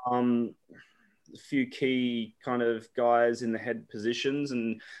 Yeah. A few key kind of guys in the head positions,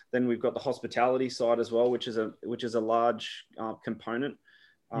 and then we've got the hospitality side as well, which is a large component,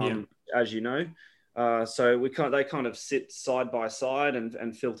 as you know. So they kind of sit side by side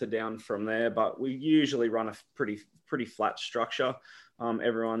and filter down from there. But we usually run a pretty flat structure.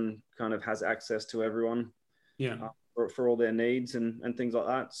 Everyone kind of has access to everyone, for all their needs and things like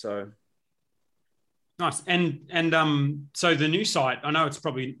that. So. Nice. And so the new site, I know it's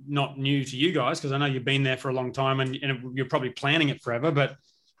probably not new to you guys because I know you've been there for a long time and you're probably planning it forever, but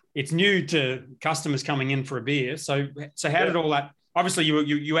it's new to customers coming in for a beer. So how did all that, obviously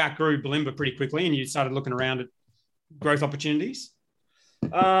you outgrew Bulimba pretty quickly and you started looking around at growth opportunities?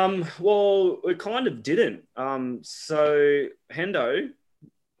 Well, we kind of didn't. So Hendo,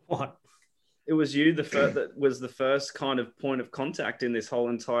 what? It was you that was the first kind of point of contact in this whole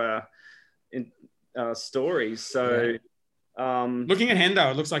entire story. So, looking at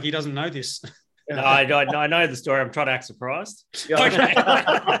Hendo, it looks like he doesn't know this. No, I know the story. I'm trying to act surprised. Okay.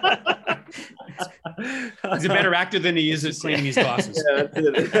 He's a better actor than he is at cleaning his glasses. Yeah,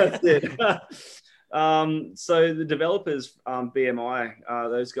 that's it. So the developers, BMI,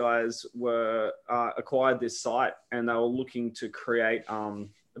 those guys were acquired this site and they were looking to create a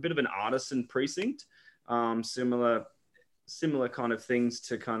bit of an artisan precinct, similar kind of things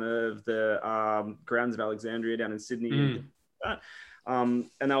to kind of the Grounds of Alexandria down in Sydney. And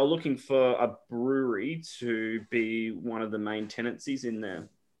they were looking for a brewery to be one of the main tenancies in there.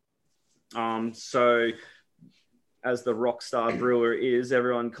 So as the rock star brewer is,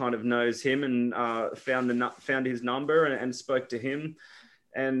 everyone kind of knows him and found his number and spoke to him.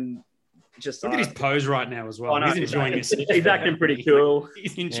 And just look at his pose right now as well. Oh, no, he's enjoying this. He's acting pretty cool.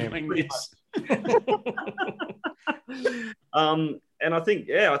 He's enjoying this. And I think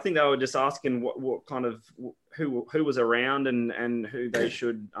they were just asking what kind of who was around and who they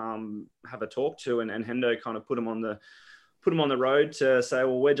should have a talk to, and Hendo kind of put them on the road to say,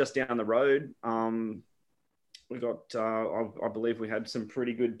 well, we're just down the road. We got I believe we had some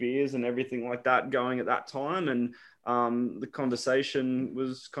pretty good beers and everything like that going at that time, and the conversation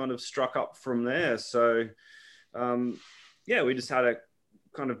was kind of struck up from there. So we just had a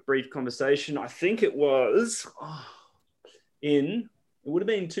kind of brief conversation. I think it was it would have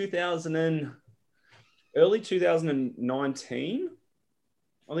been early 2019.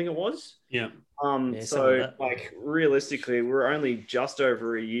 I think it was. Yeah. So like realistically, we're only just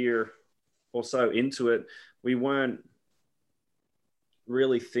over a year or so into it. We weren't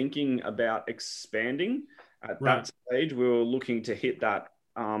really thinking about expanding at that stage. We were looking to hit that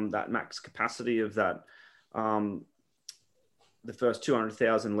max capacity of that the first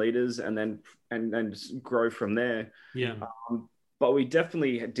 200,000 liters and then grow from there. Yeah. But we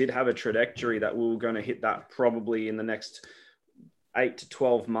definitely did have a trajectory that we were going to hit that probably in the next 8 to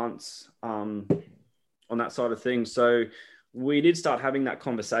 12 months on that side of things. So we did start having that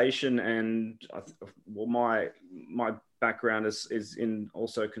conversation, and my background is in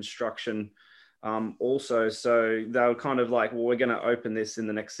also construction. Also, so they were kind of like, well, we're going to open this in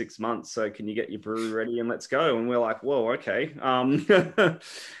the next 6 months. So can you get your brewery ready and let's go? And we're like, whoa, okay. Sure.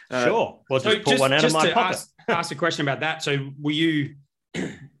 Well, just pull one out of my pocket. Ask a question about that. So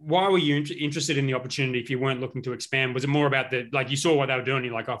why were you interested in the opportunity if you weren't looking to expand? Was it more about you saw what they were doing,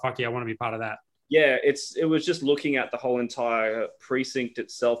 you're like, oh, fuck yeah, I want to be part of that? Yeah, it was just looking at the whole entire precinct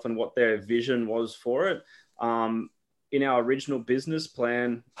itself and what their vision was for it. In our original business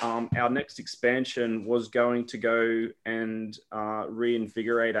plan, our next expansion was going to go and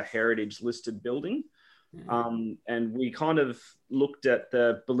reinvigorate a heritage listed building. And we kind of looked at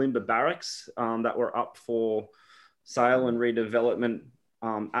the Bulimba barracks that were up for sale and redevelopment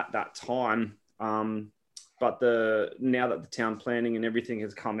at that time. But now that the town planning and everything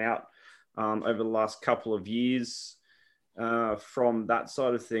has come out over the last couple of years, from that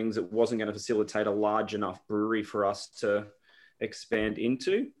side of things, it wasn't going to facilitate a large enough brewery for us to expand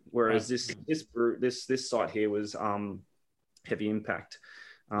into. Whereas this site here was heavy impact.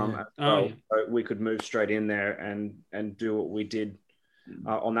 So we could move straight in there and do what we did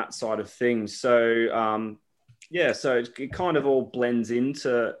on that side of things. So so it kind of all blends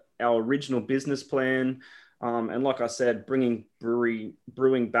into our original business plan. And like I said, bringing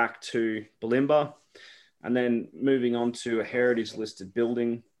brewing back to Bulimba, and then moving on to a heritage listed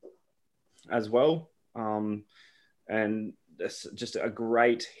building as well. And there's just a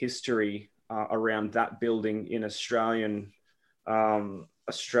great history around that building in Australian kind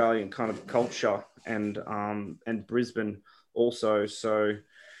of culture and Brisbane also. So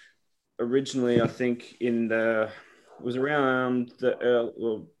originally, I think it was around the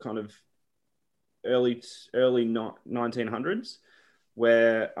early 1900s,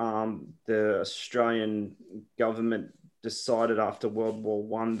 where the Australian government decided after World War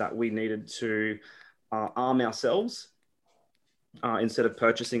One that we needed to arm ourselves instead of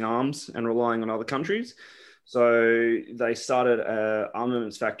purchasing arms and relying on other countries. So they started an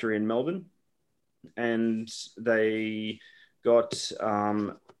armaments factory in Melbourne, and they got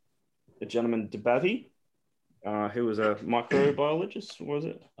a gentleman, DeBavy, who was a microbiologist, was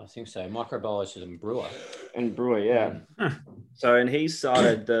it? I think so. Microbiologist and brewer. And brewer, yeah. So, and he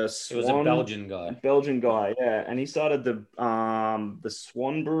started the Swan. It was a Belgian guy. Belgian guy, yeah. And he started the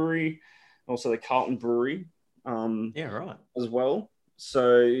Swan Brewery, also the Carlton Brewery. Yeah, right. As well.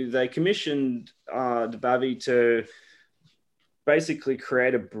 So they commissioned DeBavy to basically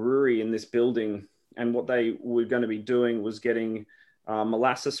create a brewery in this building. And what they were going to be doing was getting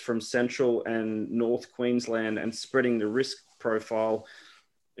molasses from central and north Queensland and spreading the risk profile,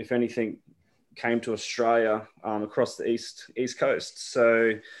 if anything came to Australia, across the east coast.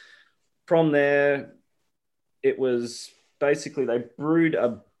 So from there, it was basically they brewed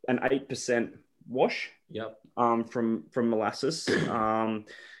an 8% wash. Yep. From molasses, and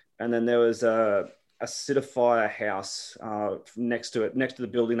then there was a acidifier house next to the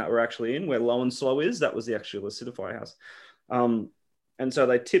building that we're actually in, where Low and Slow is. That was the actual acidifier house, and so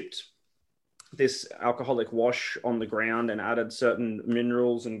they tipped this alcoholic wash on the ground and added certain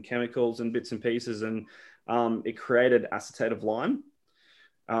minerals and chemicals and bits and pieces, and it created acetate of lime,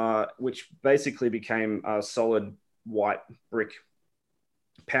 which basically became a solid white brick,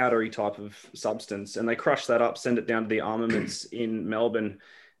 powdery type of substance. And they crushed that up, send it down to the armaments in Melbourne,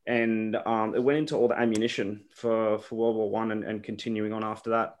 and it went into all the ammunition for World War One and continuing on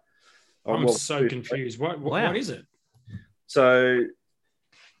after that. I'm so confused. What is it? So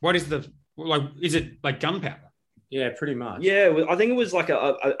what is is it like gunpowder? Yeah, pretty much. Yeah, I think it was like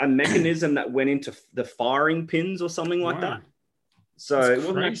a mechanism that went into the firing pins or something like that. So that's it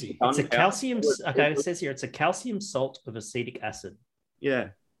wasn't crazy. It's a calcium. It says here it's a calcium salt of acetic acid. Yeah.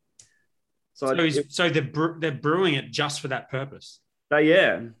 So they're brewing it just for that purpose.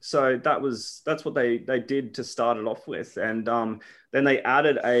 So that's what they did to start it off with, and then they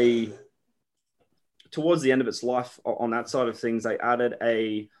added towards the end of its life on that side of things, they added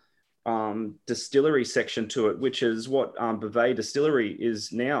a distillery section to it, which is what Bavay Distillery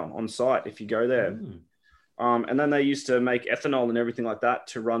is now on site if you go there. And then they used to make ethanol and everything like that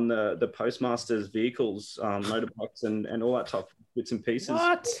to run the postmasters' vehicles, motorbikes and all that type of bits and pieces.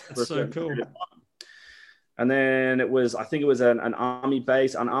 What? That's so cool. And then I think it was an army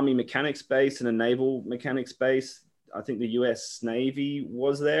base, an army mechanics base and a naval mechanics base. I think the US Navy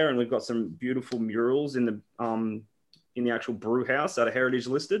was there, and we've got some beautiful murals in the actual brew house that are heritage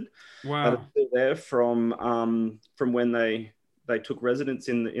listed. Wow. That are still there from when they took residence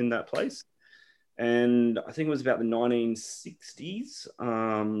in that place. And I think it was about the 1960s,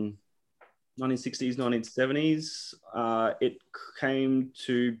 1970s. It came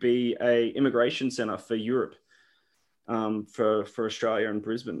to be a immigration center for Europe, for Australia and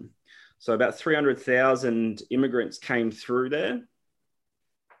Brisbane. So about 300,000 immigrants came through there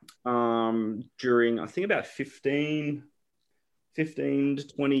during, I think, about 15 to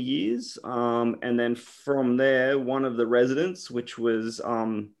 20 years. And then from there, one of the residents, which was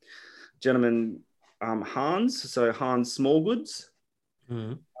gentleman Hans, so Hans Smallgoods,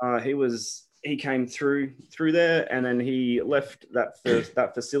 he came through there, and then he left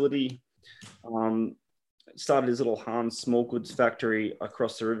that facility, started his little Hans Smallgoods factory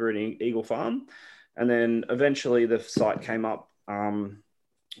across the river in Eagle Farm, and then eventually the site came up from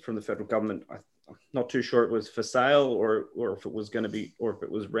the federal government. I'm not too sure it was for sale or if it was going to be, or if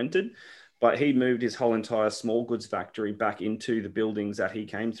it was rented, but he moved his whole entire small goods factory back into the buildings that he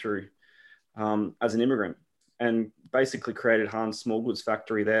came through as an immigrant, and basically created Hans Small Goods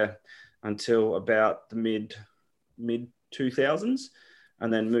Factory there until about the mid 2000s,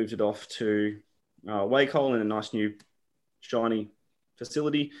 and then moved it off to Wacol in a nice new shiny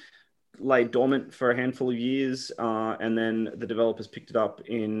facility, lay dormant for a handful of years, and then the developers picked it up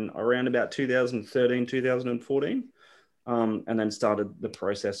in around about 2013, 2014, and then started the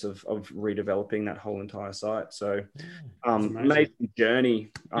process of redeveloping that whole entire site. So amazing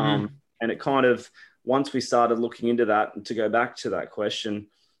journey. And it kind of, once we started looking into that, and to go back to that question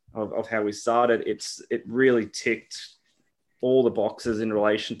of how we started, it really ticked all the boxes in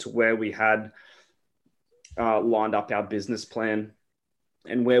relation to where we had lined up our business plan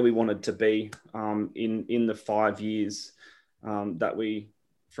and where we wanted to be in the 5 years that we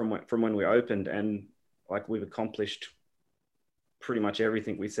from when we opened. And like, we've accomplished pretty much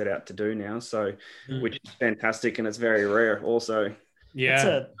everything we set out to do now. So, which is fantastic, and it's very rare also.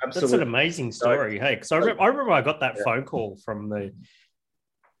 Yeah, that's an amazing story. Hey, because I remember I got that phone call from the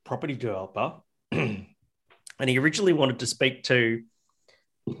property developer, and he originally wanted to speak to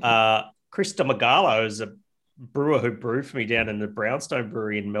Chris Domagalo, is a brewer who brewed for me down in the Brownstone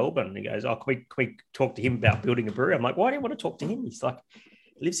Brewery in Melbourne. He goes, "Oh, can we talk to him about building a brewery?" I'm like, "Why do you want to talk to him?" He's like,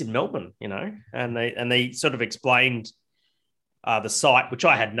 he lives in Melbourne, you know. And they sort of explained the site, which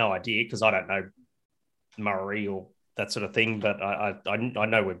I had no idea because I don't know Murray or that sort of thing, but I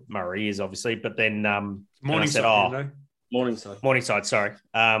know where Murray is, obviously. But then Morningside, Morningside, sorry.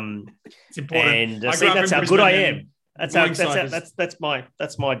 It's important. And see, that's how good I am. That's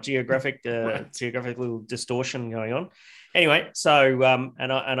my geographical distortion going on. Anyway, so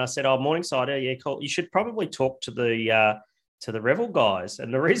and I said, "Oh, Morningside, yeah, cool. You should probably talk to the Revel guys."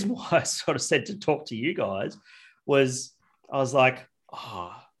 And the reason why I sort of said to talk to you guys was I was like,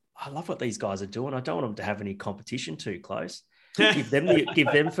 "Oh, I love what these guys are doing. I don't want them to have any competition too close. Give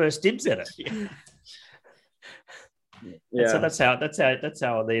them first dibs at it." Yeah. So that's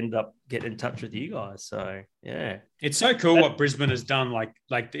how they end up getting in touch with you guys. So yeah, it's so cool what Brisbane has done. Like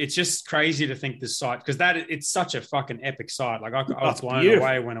it's just crazy to think this site, because it's such a fucking epic site. Like I was blown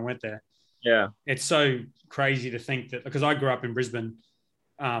away when I went there. Yeah, it's so crazy to think that, because I grew up in Brisbane.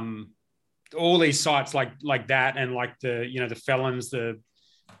 All these sites like that, and like the Felons, the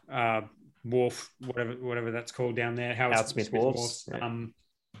Wharf, whatever that's called down there, Howard Smith Wharfs. Yeah.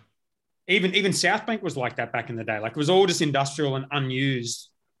 Even South Bank was like that back in the day. Like it was all just industrial and unused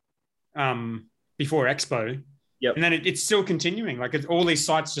before Expo. Yep. And then it's still continuing. Like all these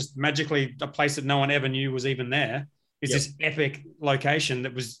sites, just magically a place that no one ever knew was even there is this epic location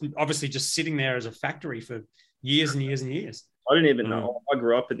that was obviously just sitting there as a factory for years and years and years. I didn't even know. I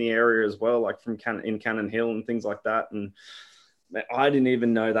grew up in the area as well, like in Cannon Hill and things like that. And I didn't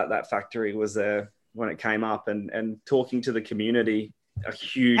even know that factory was there when it came up, and talking to the community.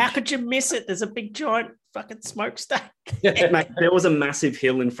 How could you miss it? There's a big giant fucking smokestack. Mate, there was a massive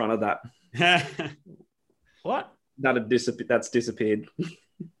hill in front of that. What? That's disappeared.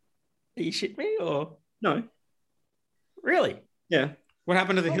 Are you shit me or no? Really? Yeah. What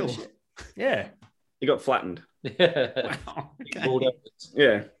happened to the hill? Shit. Yeah. It got flattened. Wow. Okay.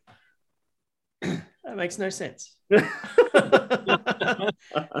 Yeah. That makes no sense.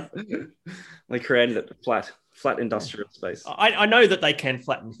 They created a flat industrial space. I know that they can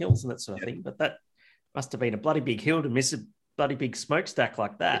flatten hills and that sort of thing, but that must have been a bloody big hill to miss a bloody big smokestack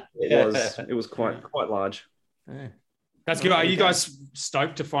like that. It was quite large. Yeah. That's good. Are you guys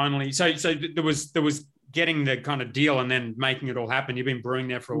stoked to finally? So there was getting the kind of deal and then making it all happen. You've been brewing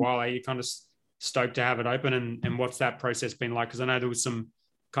there for a while. Are you kind of stoked to have it open? And what's that process been like? Because I know there was some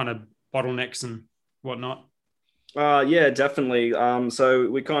kind of bottlenecks and whatnot. Yeah, definitely. So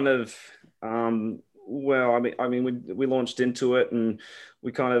we kind of, we launched into it, and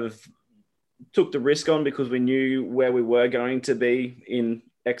we kind of took the risk on because we knew where we were going to be in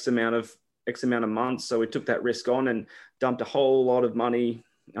X amount of months. So we took that risk on and dumped a whole lot of money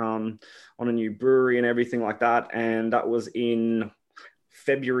on a new brewery and everything like that. And that was in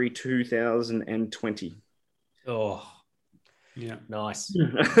February 2020. Oh, yeah, nice.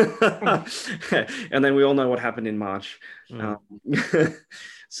 And then we all know what happened in March.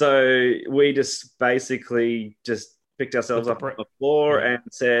 So we just basically just picked ourselves up on the floor and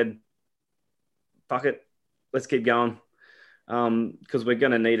said, fuck it, let's keep going. Because we're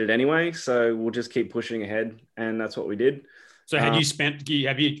going to need it anyway. So we'll just keep pushing ahead. And that's what we did. So have you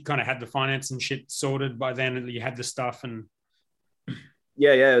kind of had the finance and shit sorted by then? You had the stuff and...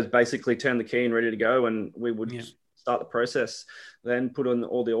 Yeah. It was basically turn the key and ready to go. And we would start the process, then put on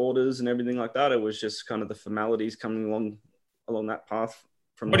all the orders and everything like that. It was just kind of the formalities coming along that path.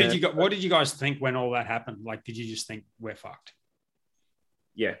 What did you guys think when all that happened? Like, did you just think we're fucked?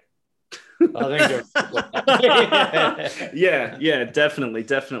 Yeah. I think yeah, definitely.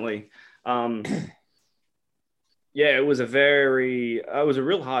 It was a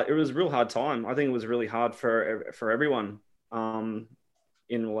real hard time. I think it was really hard for everyone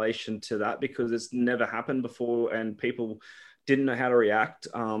in relation to that, because it's never happened before and people didn't know how to react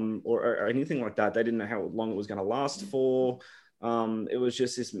or anything like that. They didn't know how long it was going to last for. It was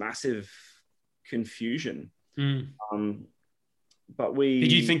just this massive confusion. But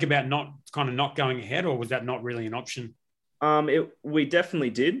did you think about not going ahead, or was that not really an option? We definitely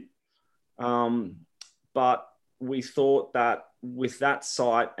did. But we thought that with that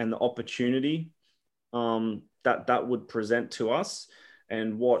site and the opportunity that would present to us,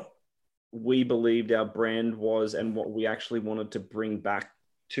 and what we believed our brand was, and what we actually wanted to bring back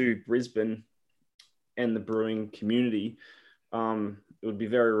to Brisbane and the brewing community, it would be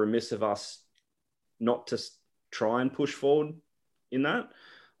very remiss of us not to try and push forward in that.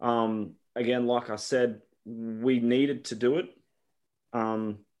 Again, like I said, we needed to do it.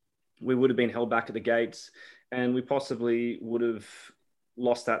 We would have been held back at the gates, and we possibly would have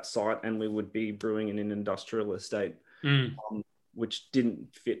lost that site, and we would be brewing in an industrial estate, which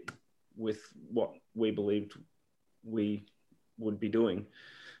didn't fit with what we believed we would be doing.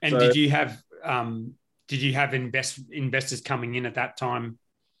 And did you have investors coming in at that time?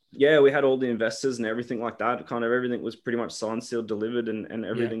 Yeah, we had all the investors and everything like that. Kind of everything was pretty much signed, sealed, delivered, and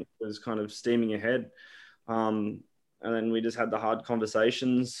everything was kind of steaming ahead. And then we just had the hard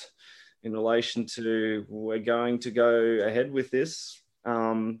conversations in relation to, we're going to go ahead with this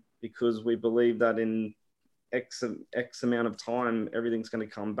because we believe that in X amount of time, everything's going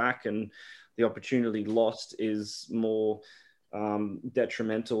to come back, and the opportunity lost is more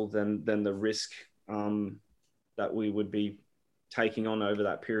detrimental than the risk that we would be taking on over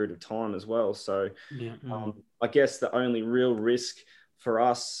that period of time as well. So I guess the only real risk for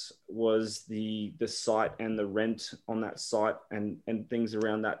us was the site and the rent on that site and things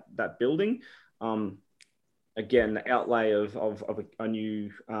around that building. Again, the outlay of a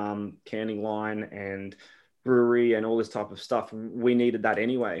new canning line and brewery and all this type of stuff, we needed that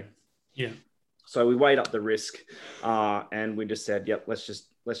anyway. Yeah. So we weighed up the risk and we just said, yep, let's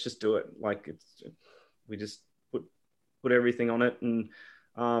just do it. Like we just put everything on it, and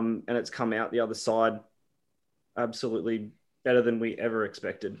it's come out the other side absolutely better than we ever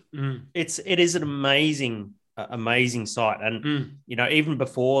expected. It is an amazing site, and you know, even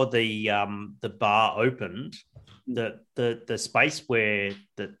before the bar opened, the space where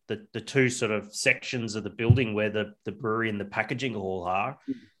the two sort of sections of the building where the brewery and the packaging hall are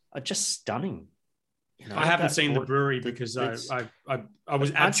just stunning. You know, I haven't seen the brewery because I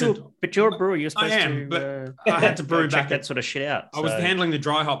was absent. But you're a brewer. You're supposed to. But I had to brew back that sort of shit out. I was handling the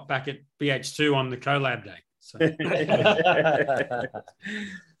dry hop back at BH2 on the collab day. So.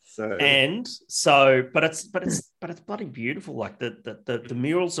 But it's bloody beautiful. Like the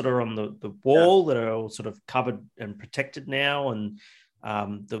murals that are on the wall that are all sort of covered and protected now, and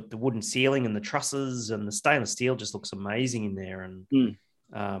the wooden ceiling and the trusses and the stainless steel just looks amazing in there. And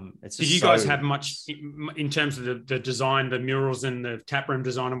it's did you guys have much in terms of the design, the murals and the taproom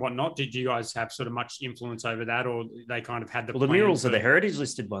design and whatnot? Did you guys have sort of much influence over that, or they kind of had the? Well, the murals are the heritage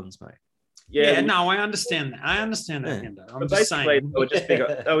listed ones, mate. Yeah, no, I understand that. I'm just saying they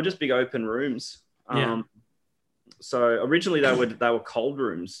were just big open rooms. So originally they were cold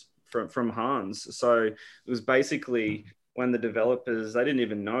rooms from Hans. So it was basically when the developers, they didn't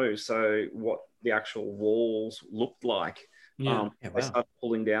even know what the actual walls looked like. They started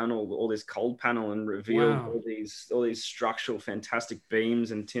pulling down all this cold panel and revealed all these structural fantastic beams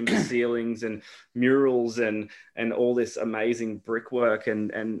and timber ceilings and murals and all this amazing brickwork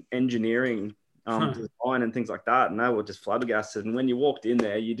and engineering design and things like that. And they were just flabbergasted. And when you walked in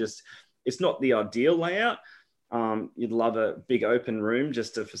there, it's not the ideal layout. You'd love a big open room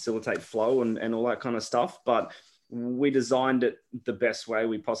just to facilitate flow and all that kind of stuff. But we designed it the best way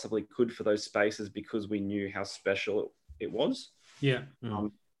we possibly could for those spaces because we knew how special it was. Yeah.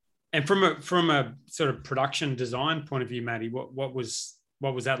 And from a sort of production design point of view, Matty, what was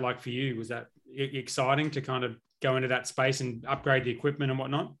that like for you? Was that exciting to kind of go into that space and upgrade the equipment and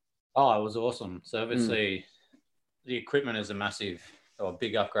whatnot? Oh, it was awesome. So obviously the equipment is a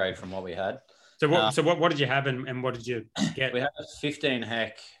big upgrade from what we had. So what did you have and what did you get? We had a 15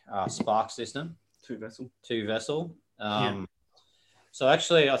 heck spark system. Two vessel. So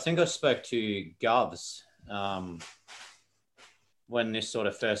actually I think I spoke to Govs when this sort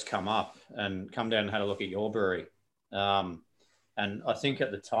of first come up and come down and had a look at your brewery. And I think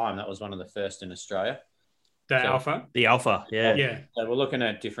at the time that was one of the first in Australia. The Alpha? The Alpha, yeah. Yeah. So we're looking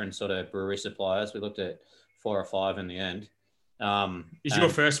at different sort of brewery suppliers. We looked at 4 or 5 in the end. Is your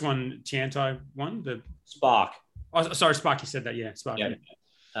first one Chianti one? The Spark. Oh, sorry, Spark, you said that, yeah. Spark. Yeah.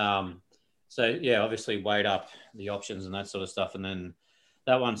 So yeah, obviously weighed up the options and that sort of stuff. And then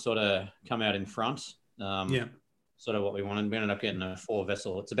that one sort of come out in front. Sort of what we wanted. We ended up getting a 4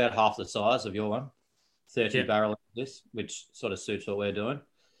 vessel. It's about half the size of your one, 30 barrel this, which sort of suits what we're doing.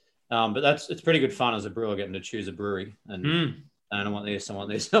 But it's pretty good fun as a brewer getting to choose a brewery and I want this, I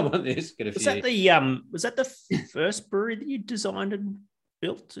want this, I want this. Get a few. Was that the first brewery that you designed and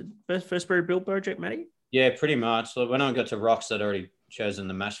built? First brewery build project, Matty? Yeah, pretty much. So when I got to Rocks, I'd already chosen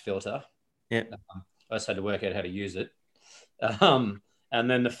the mash filter. Yeah, I just had to work out how to use it. And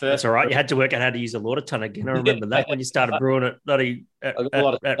then the first... That's all right. You had to work out how to use a lauter ton again. I remember that when you started brewing it at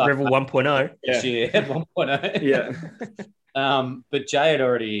Revel 1.0. Yeah, 1.0. Yeah. But Jay had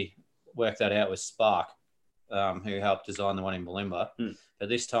already worked that out with Spark. who helped design the one in Bulimba. But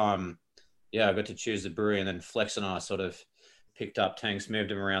this time, yeah, I got to choose the brewery, and then Flex and I sort of picked up tanks, moved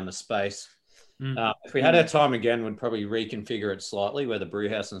them around the space. If we had our time again, we'd probably reconfigure it slightly where the brew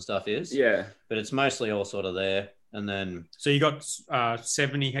house and stuff is. Yeah. But it's mostly all sort of there. And then... So you got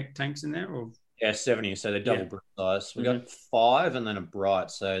 70 hect tanks in there? Or? Yeah, 70. So they're double brew size. We got 5 and then a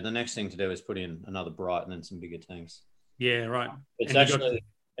bright. So the next thing to do is put in another bright and then some bigger tanks. Yeah, right. It's actually...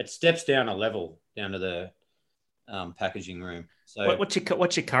 It steps down a level down to the packaging room. So what's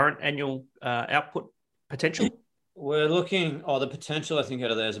your current annual output potential? We're looking... the potential I think out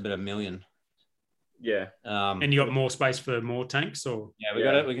of there is about 1 million. Yeah. And you got more space for more tanks, or?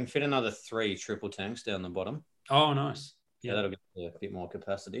 Yeah, we can fit another 3 triple tanks down the bottom. Oh, nice. Yeah, that'll get a bit more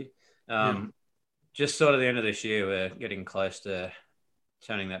capacity. Just sort of the end of this year, we're getting close to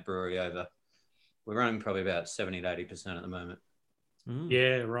turning that brewery over. We're running probably about 70 to 80% at the moment.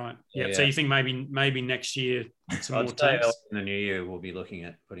 Yeah, right. Yeah. So you think maybe next year some more tanks? In the new year, we'll be looking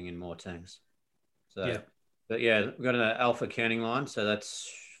at putting in more tanks. So, but yeah, we've got an alpha canning line. So that's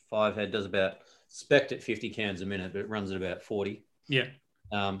 5 head, does about spec'd at 50 cans a minute, but it runs at about 40. Yeah.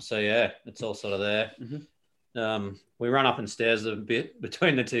 So yeah, it's all sort of there. We run up and stairs a bit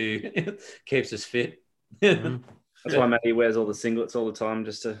between the two, keeps us fit. That's why Matty wears all the singlets all the time,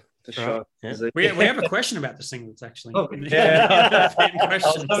 just to show. Yeah. We have a question about the singlets, actually. Oh, yeah.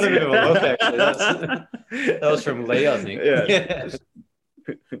 Questions. That was from Lee, I think. Yeah.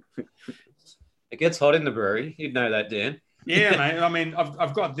 It gets hot in the brewery. You'd know that, Dan. Yeah, mate. I mean,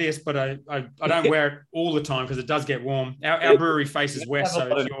 I've got this, but I don't wear it all the time because it does get warm. Our brewery faces west,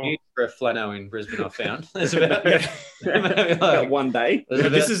 so if you're... for a flannel in Brisbane, I found. There's about one day.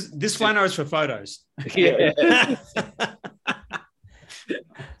 This flannel is for photos. Yeah.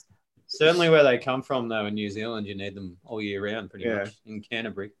 Certainly where they come from, though, in New Zealand, you need them all year round, pretty much, in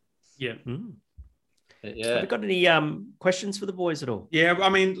Canterbury. Yeah. Yeah. Have you got any questions for the boys at all? Yeah, I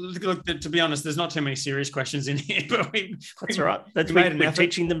mean, look, to be honest, there's not too many serious questions in here, but that's all right. We're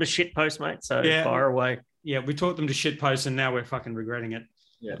teaching them to shit post, mate. So fire away. Yeah, we taught them to shit post, and now we're fucking regretting it.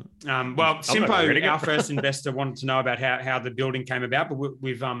 Yeah. Well, Simpo, our first investor, wanted to know about how the building came about, but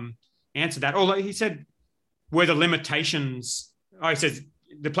we've answered that. Although he said, were the limitations? Oh, he says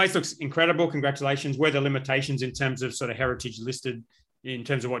the place looks incredible. Congratulations. Were the limitations in terms of sort of heritage listed in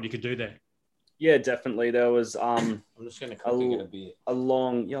terms of what you could do there? Yeah, definitely. There was I'm just going to quickly get a beer. A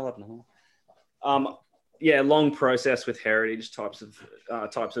long, long process with heritage types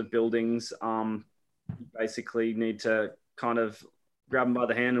of buildings. You basically need to kind of grab them by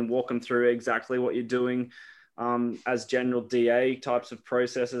the hand and walk them through exactly what you're doing. As general DA types of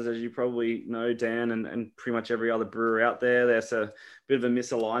processes, as you probably know, Dan, and pretty much every other brewer out there, there's a bit of a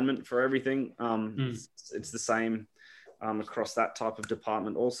misalignment for everything. It's the same across that type of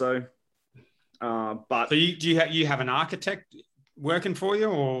department also. But so you have an architect working for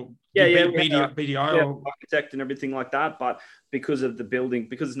you, or BDI or architect and everything like that. But because of the building,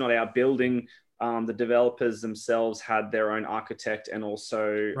 because it's not our building, the developers themselves had their own architect and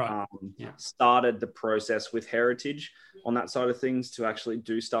also started the process with heritage on that side of things to actually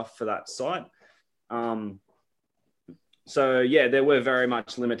do stuff for that site. So yeah, there were very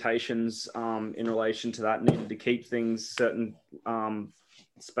much limitations in relation to that. Needed to keep things certain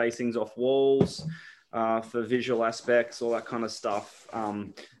spacings off walls for visual aspects, all that kind of stuff.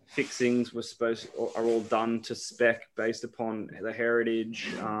 Fixings are all done to spec based upon the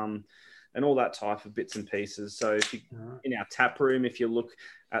heritage and all that type of bits and pieces. So if you, in our tap room, if you look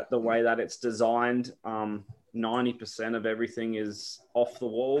at the way that it's designed, 90% of everything is off the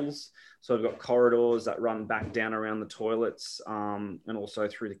walls. So we've got corridors that run back down around the toilets and also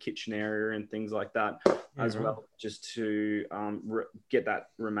through the kitchen area and things like that as well, just to get that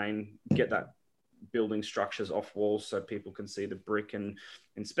building structures off walls so people can see the brick and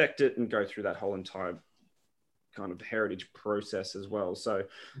inspect it and go through that whole entire kind of heritage process as well. So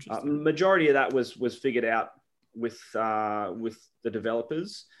majority of that was figured out with the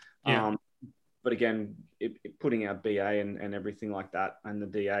developers. But again, putting our BA and everything like that and the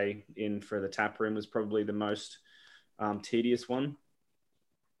DA in for the tap room was probably the most tedious one.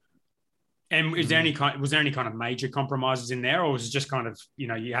 And was there any kind of major compromises in there, or was it just kind of,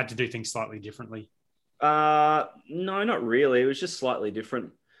 you had to do things slightly differently? No, not really. It was just slightly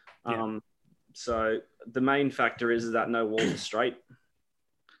different. So the main factor is that no walls are straight.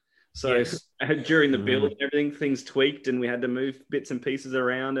 So during the build and everything, things tweaked and we had to move bits and pieces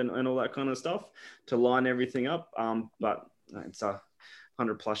around and all that kind of stuff to line everything up. But it's a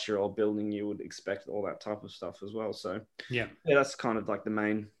 100-plus-year-old building. You would expect all that type of stuff as well. So yeah, that's kind of like the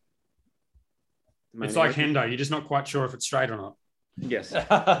main it's like Hendo. You're just not quite sure if it's straight or not. Yes.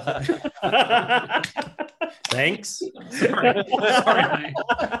 Thanks. Sorry, mate.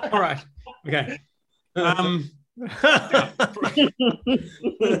 All right. Okay.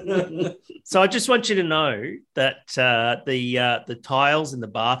 So I just want you to know that the tiles in the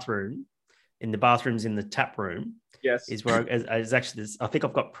bathrooms in the tap room, Yes, is where is actually this. I think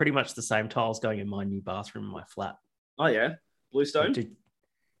I've got pretty much the same tiles going in my new bathroom in my flat. Oh yeah, Bluestone.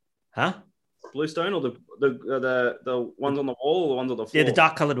 Huh? Bluestone or the ones on the wall or the ones on the floor? Yeah, the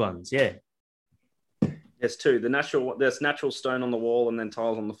dark coloured ones. Yeah. There's two. There's natural stone on the wall and then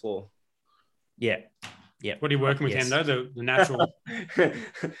tiles on the floor. Yeah. Yeah. What are you working with, Hendo? The natural.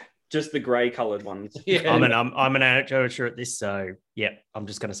 Just the grey coloured ones. Yeah. I'm an amateur at this, so yeah, I'm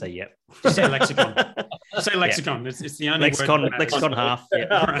just going to say yeah. Just say lexicon. Say lexicon. Yeah. It's the only lexicon half. Yeah.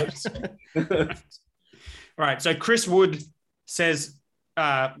 All right. All right. So Chris Wood says,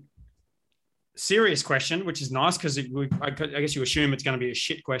 serious question, which is nice because I guess you assume it's going to be a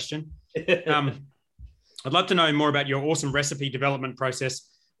shit question. I'd love to know more about your awesome recipe development process.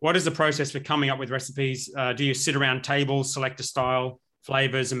 What is the process for coming up with recipes? Do you sit around tables, select a style,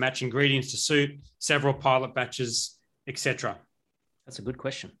 flavors, and match ingredients to suit, several pilot batches, etc.? That's a good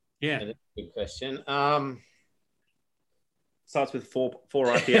question. Yeah, that's a good question. Starts with four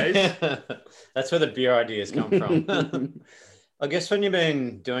IPAs. That's where the beer ideas come from. I guess when you've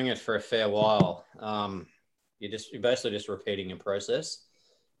been doing it for a fair while, you're basically just repeating your process.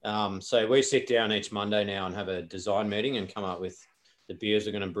 So we sit down each Monday now and have a design meeting and come up with the beers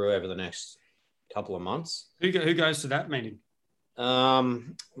we're going to brew over the next couple of months. Who goes to that meeting?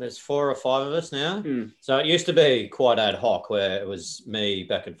 There's 4 or 5 of us now. So it used to be quite ad hoc where it was me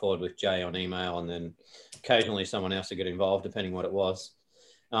back and forward with Jay on email and then occasionally someone else to get involved depending what it was.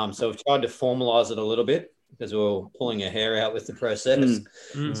 So we've tried to formalize it a little bit because we're pulling our hair out with the process.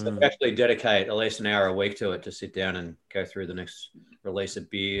 So we actually dedicate at least an hour a week to it to sit down and go through the next release of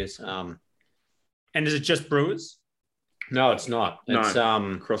beers. And is it just brewers? No, it's not. It's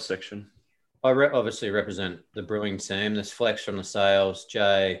cross section. I obviously represent the brewing team. There's Flex from the sales,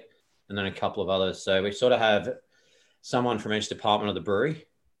 Jay, and then a couple of others. So we sort of have someone from each department of the brewery.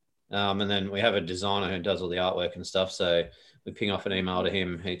 And then we have a designer who does all the artwork and stuff. So we ping off an email to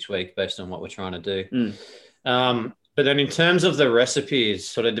him each week based on what we're trying to do. But then in terms of the recipes,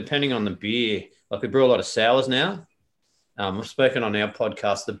 sort of depending on the beer, like we brew a lot of sours now. I've spoken on our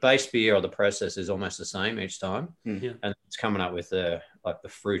podcast, the base beer or the process is almost the same each time. Yeah. And it's coming up with the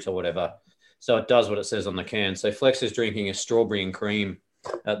fruit or whatever. So it does what it says on the can. So Flex is drinking a strawberry and cream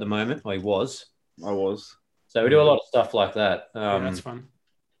at the moment. Or he was. I was. So we do a lot of stuff like that. Yeah, that's fun.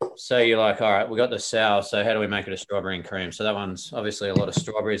 So you're like, all right, we got the sour. So how do we make it a strawberry and cream? So that one's obviously a lot of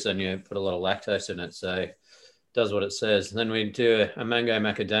strawberries and you put a lot of lactose in it. So it does what it says. And then we do a mango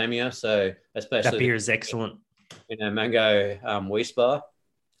macadamia. So that's basically... That beer is excellent. Mango wheat bar.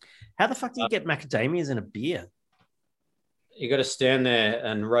 How the fuck do you get macadamias in a beer? You got to stand there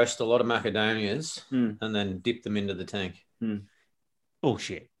and roast a lot of macadamias and then dip them into the tank.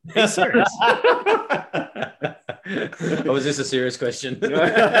 Bullshit. Are you serious? Or was this a serious question?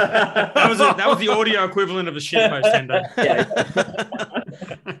 that was the audio equivalent of a shitpost,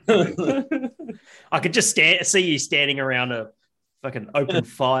 Hendo. I could just see you standing around a fucking open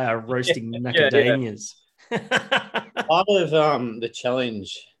fire roasting macadamias. Part of the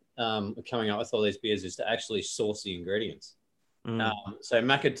challenge coming up with all these beers is to actually source the ingredients. So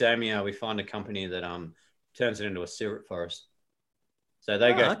macadamia, we find a company that turns it into a syrup for us. So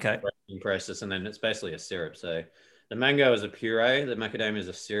they go through the roasting process, and then it's basically a syrup. So the mango is a puree, the macadamia is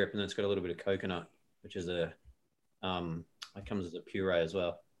a syrup, and then it's got a little bit of coconut, which is it comes as a puree as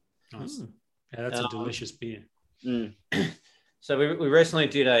well. Nice. Yeah, that's a delicious beer. So we recently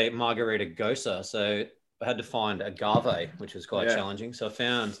did a margarita gosa. So I had to find agave, which was quite challenging. So I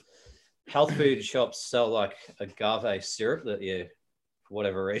found health food shops sell like agave syrup that you, for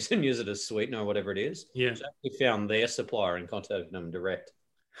whatever reason, use it as sweetener or whatever it is. Yeah. So we found their supplier and contacted them direct.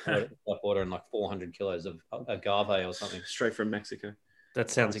 Like ordering like 400 kilos of agave or something. Straight from Mexico. That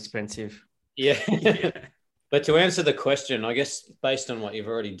sounds expensive. Yeah. But to answer the question, I guess based on what you've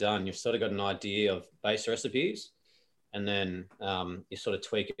already done, you've sort of got an idea of base recipes and then you sort of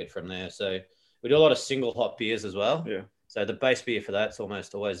tweak it from there. So we do a lot of single hop beers as well. Yeah. So the base beer for that's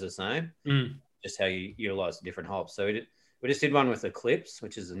almost always the same. Just how you utilize the different hops. So we just did one with Eclipse,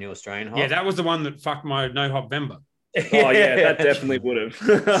 which is the new Australian hop. Yeah, that was the one that fucked my no hop Vember. Oh yeah, that definitely would have.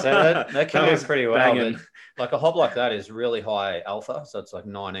 So that came out pretty well. But like a hop like that is really high alpha, so it's like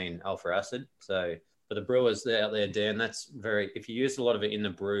 19 alpha acid. So for the brewers out there, Dan, that's if you use a lot of it in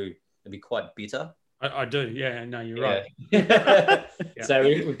the brew, it'd be quite bitter. I do, yeah. No, you're right. Yeah. So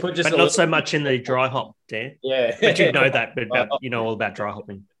we put just but not so much in the dry hop, Dan. Yeah. But you know that, but you know all about dry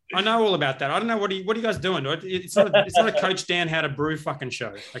hopping. I know all about that. I don't know what are you guys doing? It's not a Coach Dan how to brew fucking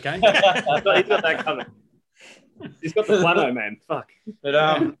show. Okay, he's got that coming. He's got the plano, man. Fuck. But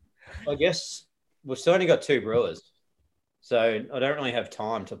I guess we've still only got 2 brewers, so I don't really have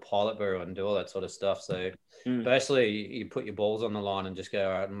time to pilot brew and do all that sort of stuff. So basically, you put your balls on the line and just go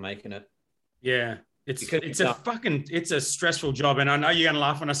out and making it. Yeah. It's a stressful job. And I know you're going to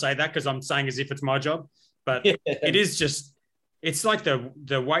laugh when I say that because I'm saying as if it's my job, but it is just, it's like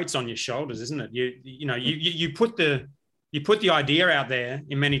the weight's on your shoulders, isn't it? You put the idea out there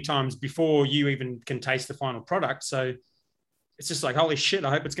in many times before you even can taste the final product. So it's just like, holy shit, I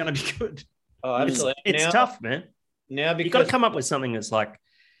hope it's going to be good. Oh, absolutely. It's tough, man. Now, because you've got to come up with something that's like,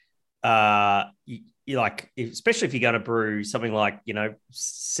 especially if you're going to brew something like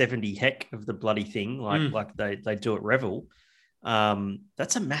 70 heck of the bloody thing, like they do at Revel,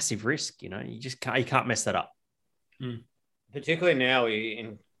 that's a massive risk. You can't mess that up. Particularly now,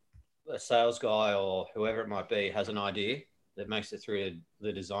 a sales guy or whoever it might be has an idea that makes it through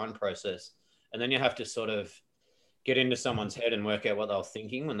the design process, and then you have to sort of get into someone's head and work out what they were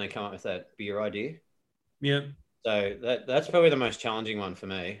thinking when they come up with that beer idea. Yeah. So that's probably the most challenging one for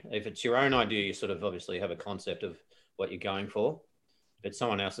me. If it's your own idea, you sort of obviously have a concept of what you're going for. But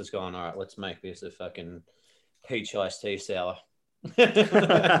someone else has gone, all right, let's make this a fucking peach iced tea sour.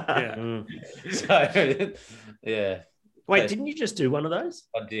 Yeah. So, yeah. Wait, didn't you just do one of those?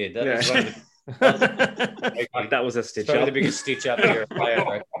 I did. That was one of the, that was a stitch probably up. the biggest stitch up here.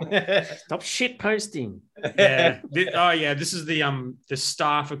 Stop shit posting. Yeah. This is the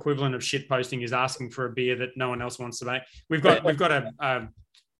staff equivalent of shit posting is asking for a beer that no one else wants to make. We've got a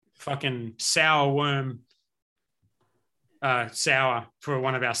fucking sour worm sour for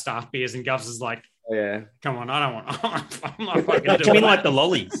one of our staff beers, and Govs is like, oh, yeah, come on, I don't want. I'm not fucking doing. Do you mean like the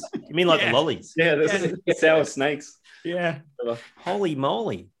lollies? You mean like the lollies? Yeah, this is sour snakes. Yeah. Holy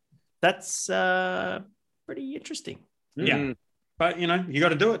moly. That's pretty interesting. Yeah. But, you got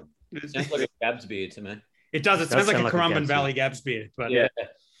to do it. It sounds like a Gabs beer to me. It does. It sounds like a Currumbin Valley Gabs beer. But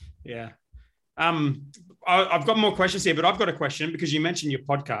yeah. I've got more questions here, but I've got a question because you mentioned your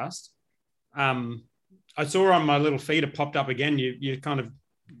podcast. I saw on my little feed it popped up again. You've got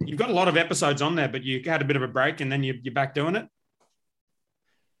a lot of episodes on there, but you had a bit of a break and then you're back doing it.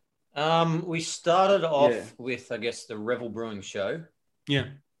 We started off with, I guess, the Revel Brewing show. Yeah.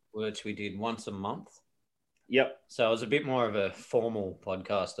 Which we did once a month. Yep. So it was a bit more of a formal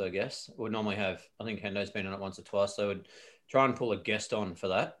podcast, I guess. We'd normally have, I think Hendo's been on it once or twice, so we'd try and pull a guest on for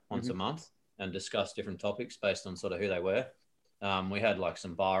that once a month and discuss different topics based on sort of who they were. We had like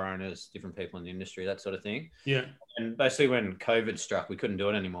some bar owners, different people in the industry, that sort of thing. Yeah. And basically when COVID struck, we couldn't do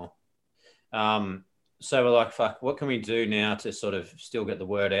it anymore. So we're like, fuck, what can we do now to sort of still get the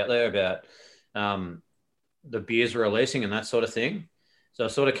word out there about the beers we're releasing and that sort of thing? So I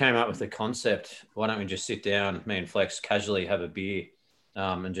sort of came up with the concept, why don't we just sit down, me and Flex, casually have a beer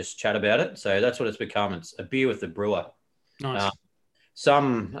and just chat about it. So that's what it's become. It's a beer with the brewer. Nice.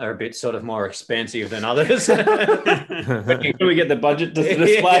 Some are a bit sort of more expensive than others. Can we get the budget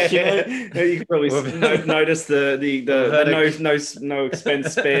to splash? You can probably notice the no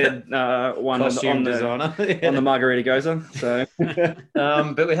expense spared one on the Margarita Goza. So,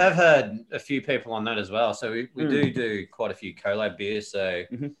 but we have had a few people on that as well. So we do quite a few collab beers. So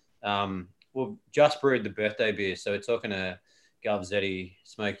we've just brewed the birthday beer. So we're talking to Gov, Zeddy,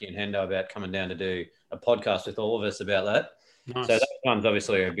 Smokey, and Hendo about coming down to do a podcast with all of us about that. Nice. So that one's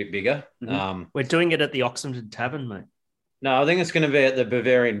obviously a bit bigger. We're doing it at the Oxenden Tavern, mate. No, I think it's going to be at the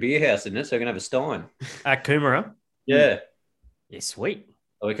Bavarian Beer House, isn't it? So we're going to have a Stein. At Coomera? Yeah. Yeah, sweet.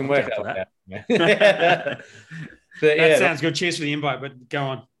 Well, we can work out that. That sounds good. Cheers for the invite, but go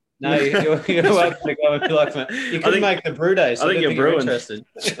on. No, you're welcome to go and be like, you couldn't make the brew day, so I think you're brewing. Interested.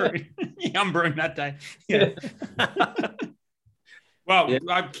 True. Yeah, I'm brewing that day. Yeah. Well,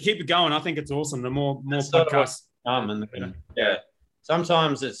 I keep it going. I think it's awesome. The more podcasts.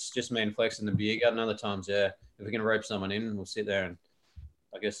 Sometimes it's just me and Flex in the beer garden. Other times, if we can rope someone in, we'll sit there and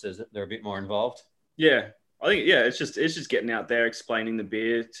I guess they're a bit more involved. Yeah, I think it's just getting out there, explaining the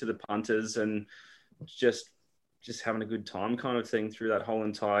beer to the punters, and just having a good time, kind of thing, through that whole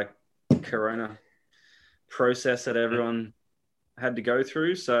entire Corona process that everyone had to go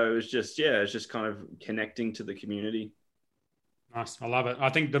through. So it's just kind of connecting to the community. Nice, I love it. I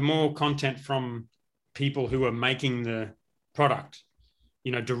think the more content from people who are making the product,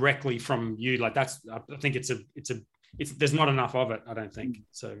 directly from you, like I think it's there's not enough of it, I don't think.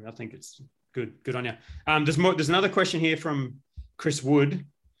 So I think it's good on you. There's another question here from Chris Wood,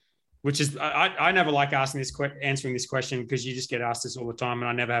 which is, I never like answering this question because you just get asked this all the time and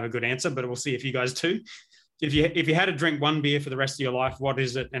I never have a good answer, but we'll see if you guys do. If you had to drink one beer for the rest of your life, what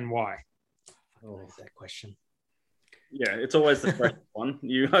is it and why? Oh, that question. Yeah, it's always the fresh one.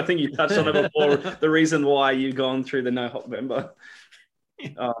 I think you touched on it before. The reason why you've gone through the no hop member.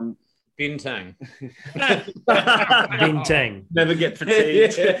 Bintang. Bintang. Never get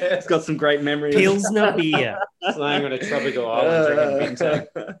fatigued. It's got some great memories. Pilsner beer. Staying on a tropical island drinking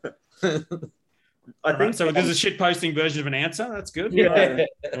Bintang. I think so. There's a shit posting version of an answer. That's good. Yeah.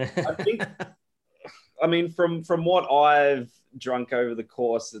 I mean, from what I've drunk over the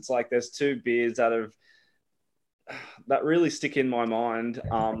course, it's like there's two beers that really stick in my mind.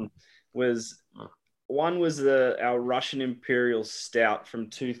 One was our Russian Imperial Stout from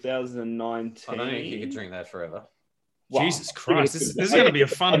 2019. I don't think you could drink that forever. Wow. Jesus Christ, this is going to be a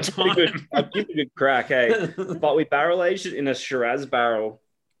fun time. I'd give it a good crack, hey. But we barrel aged it in a Shiraz barrel,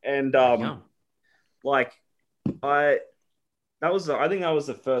 and I think that was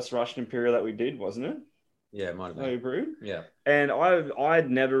the first Russian Imperial that we did, wasn't it? Yeah, it might have been. We brewed. Yeah. And I'd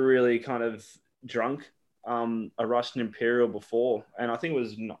never really kind of drunk a Russian Imperial before, and I think it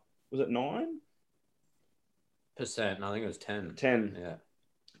was it 9%? I think it was 10. 10. Yeah.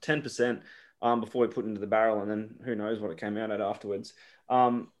 10% before we put it into the barrel, and then who knows what it came out at afterwards.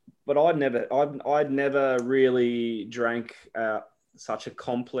 But I'd never really drank such a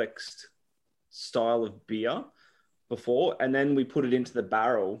complex style of beer before, and then we put it into the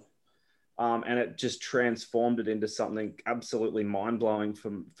barrel. And it just transformed it into something absolutely mind-blowing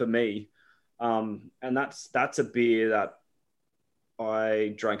for me. And that's a beer that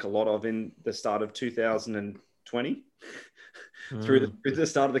I drank a lot of in the start of 2020 through the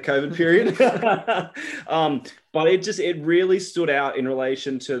start of the COVID period. But it really stood out in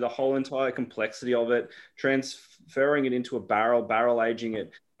relation to the whole entire complexity of it, transferring it into a barrel aging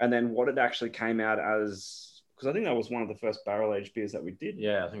it, and then what it actually came out as. Because I think that was one of the first barrel-aged beers that we did.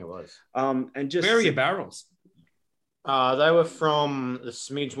 Yeah, I think it was. And just where are your barrels? They were from the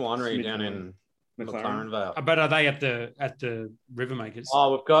Smidge Winery down in McLaren Vale. But are they at the River Makers?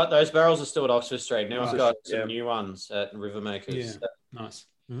 Oh, we've got those barrels are still at Oxford Street. Now we've got some Yeah. new ones at River Makers. Yeah, nice.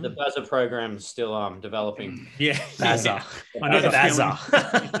 The Bazza program's still developing. Yeah, Bazza. I know the Bazza.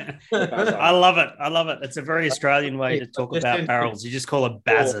 Bazza. I love it. It's a very Australian way to talk about barrels. You just call it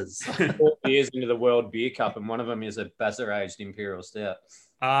Bazzas. 4 beers into the World Beer Cup, and one of them is a Bazza aged Imperial Stout.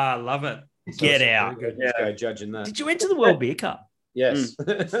 Ah, love it. Get out. Good. Let's go judging that. Did you enter the World Beer Cup? Yes.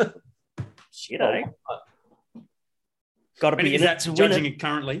 Shit, eh? Got to be in it to win judging it. it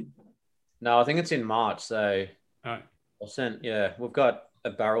currently? No, I think it's in March. So Right. we've got a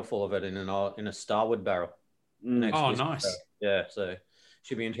barrel full of it in a Starwood barrel. Oh, nice. Barrel. Yeah, so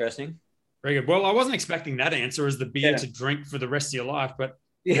should be interesting. Very good. Well, I wasn't expecting that answer as the beer to drink for the rest of your life, but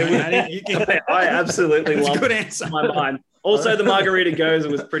I absolutely love a good answer. My mind. Also, the margarita goes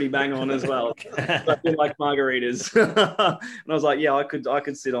was pretty bang on as well. I feel like margaritas, and I was like, yeah, I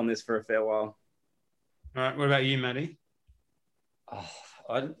could sit on this for a fair while. All right. What about you, Matty?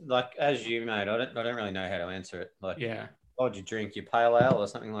 As you, mate. I don't really know how to answer it. Like, Yeah. what would you drink? Your pale ale or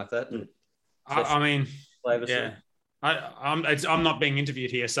something like that? I mean, Flavor yeah. I'm not being interviewed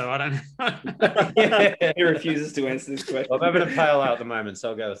here, so I don't. He refuses to answer this question. I'm having a pale ale at the moment,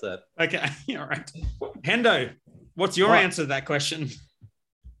 so I'll go with that. Okay. All right. Hendo, what's your answer to that question?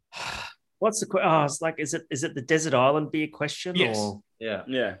 What's the question? Oh, it's like, is it the Desert Island beer question? Yes. Or?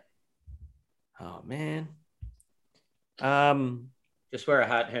 Yeah. Oh man. Just wear a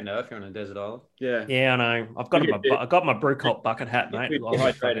hat, Hendo, if you're on a desert island. Yeah. Yeah, I know. I got my brew cult bucket hat, mate. Keep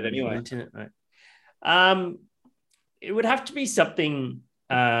hydrated anyway. Internet, mate. It would have to be something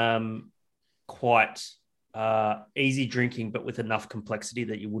quite easy drinking, but with enough complexity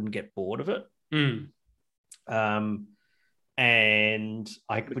that you wouldn't get bored of it. And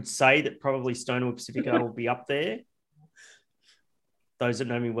I would say that probably Stonewall Pacifico will be up there. Those that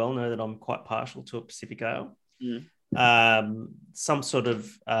know me well know that I'm quite partial to a Pacific Ale. Some sort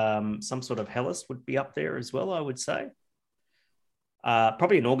of Helles would be up there as well, I would say.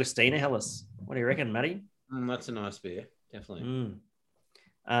 Probably an Augustina Helles. What do you reckon, Matty? That's a nice beer, definitely.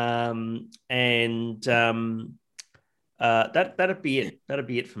 That'd be it. That'd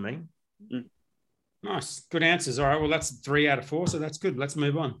be it for me. Nice. Good answers. All right. Well, that's 3 out of 4, so that's good. Let's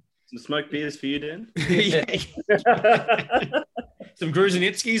move on. Some smoked beers for you, Dan. Some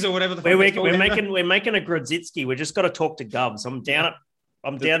Gruzinitskis or whatever the fuck we're making a Grudzitsky. We just got to talk to Govs. I'm down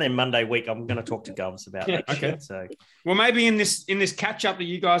there Monday week. I'm going to talk to Govs about that. Okay. Shit, so, well, maybe in this catch up that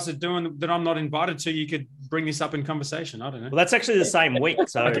you guys are doing that I'm not invited to, you could bring this up in conversation. I don't know. Well, that's actually the same week.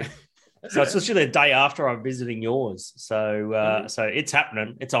 So, Okay. so it's literally the day after I'm visiting yours. So, so it's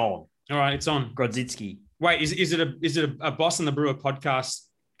happening. It's on. All right, it's on. Grudzitsky. Wait, is it a Boss and the Brewer podcast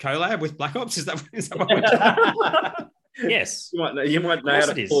collab with Black Ops? Is that what we're doing? Yes. You might know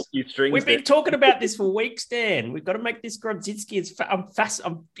how to pull a few strings. We've been talking about this for weeks, Dan. We've got to make this Grodzitsky.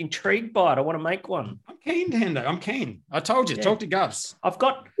 I'm intrigued by it. I want to make one. I'm keen, Dando. I'm keen. I told you, talk to Govs. I've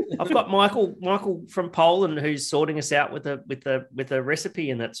got Michael from Poland who's sorting us out with a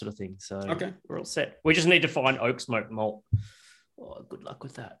recipe and that sort of thing. So we're all set. We just need to find oak smoked malt. Oh, good luck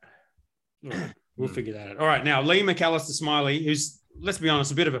with that. Yeah, we'll figure that out. All right, now Lee McAllister Smiley, who's, let's be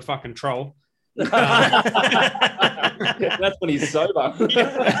honest, a bit of a fucking troll. That's when he's sober.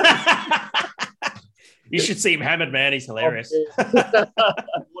 You should see him hammered, man. He's hilarious. What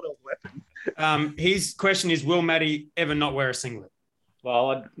a weapon. His question is, will Matty ever not wear a singlet?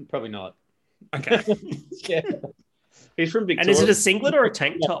 Well, I'd probably not. Okay. Yeah. He's from Victoria. And is it a singlet or a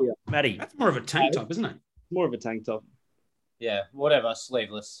tank top, Matty? That's more of a tank top, isn't it? More of a tank top. Yeah, whatever,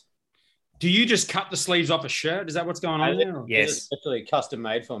 sleeveless. Do you just cut the sleeves off a shirt? Is that what's going on there? Yes. It's actually custom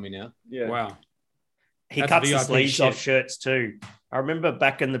made for me now. Yeah. Wow. He That's cuts the VIP sleeves shit. off shirts too. I remember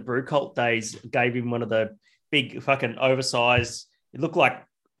back in the brew cult days, gave him one of the big fucking oversized. It looked like,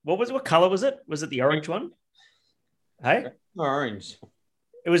 what color was it? Was it the orange one? Hey? Orange.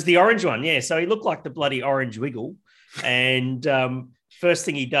 It was the orange one, yeah. So he looked like the bloody orange wiggle. And first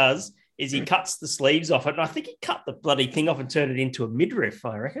thing he does is he cuts the sleeves off it. And I think he cut the bloody thing off and turned it into a midriff,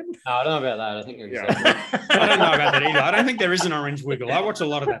 I reckon. No, I don't know about that. I think you're exactly I don't know about that either. I don't think there is an orange wiggle. I watch a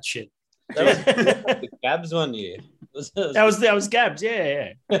lot of that shit. That was the Gabs one year. That was Gabs,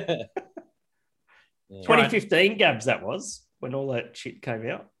 yeah. Yeah. 2015 Gabs, that was, when all that shit came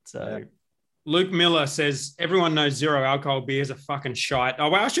out. So Luke Miller says, everyone knows zero alcohol beers are fucking shite. Oh,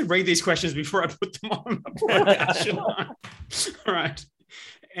 well, I should read these questions before I put them on the podcast, shouldn't I? All right.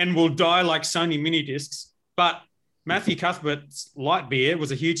 And will die like Sony mini discs. But Matthew Cuthbert's light beer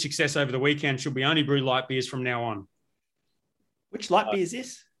was a huge success over the weekend. Should we only brew light beers from now on? which light beer is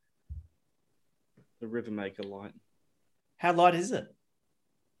this? The Rivermaker light. How light is it?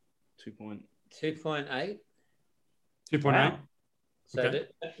 2.8. 2.8. 2.8. Wow. So Okay.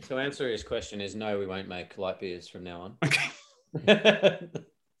 to answer his question is no, we won't make light beers from now on. Okay.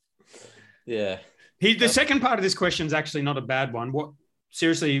 Yeah. The second part of this question is actually not a bad one. What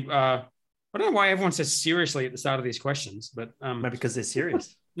seriously? I don't know why everyone says seriously at the start of these questions, but Maybe because they're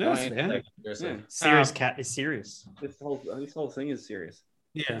serious. yeah, I that's mean, fair. seriously. Serious cat is serious. This whole thing is serious.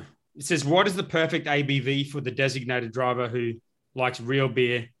 Yeah. It says, what is the perfect ABV for the designated driver who likes real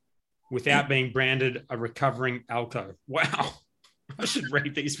beer without being branded a recovering alco? Wow. I should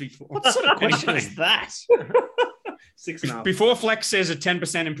read these before. What sort of question is that? 6.5. Before Flex says a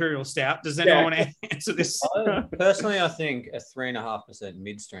 10% Imperial Stout, does anyone want to answer this? Personally, I think a 3.5%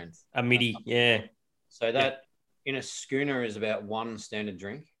 mid strength. A midi, yeah. So that in a schooner is about one standard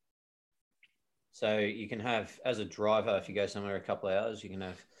drink. So you can have, as a driver, if you go somewhere a couple of hours, you can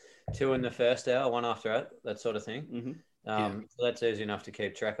have 2 in the first hour, 1 after that sort of thing. Mm-hmm. So that's easy enough to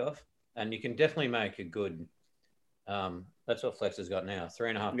keep track of. And you can definitely make a good, that's what Flex has got now,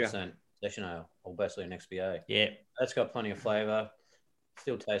 3.5% session ale, or basically an XBA. Yeah. That's got plenty of flavour.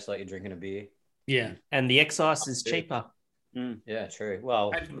 Still tastes like you're drinking a beer. Yeah. And the excise is cheaper. Yeah, true.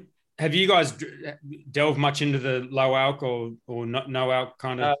 Well, Have you guys delved much into the low alc or no alc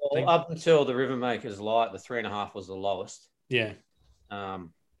kind of thing? up until the Rivermaker's light, the 3.5 was the lowest. Yeah.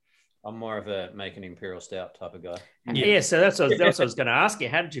 I'm more of a make an Imperial Stout type of guy. Yeah, so that's what I was going to ask you.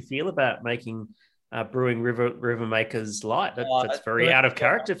 How did you feel about making brewing Rivermaker's light? That's very out of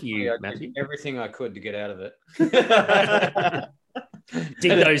character for you, I did Matthew. everything I could to get out of it.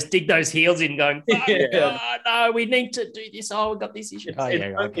 dig those heels in, going, Yeah. oh, no, we need to do this. Oh, we got this issue. Oh,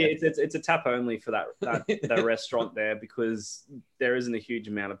 yeah, okay. It's a tap only for that restaurant there, because there isn't a huge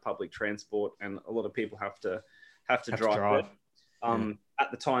amount of public transport and a lot of people have to drive. At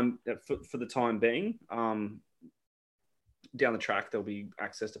the time, for the time being, down the track there'll be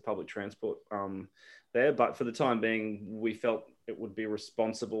access to public transport there, but for the time being, we felt it would be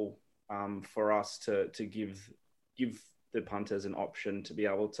responsible for us to give the punters an option to be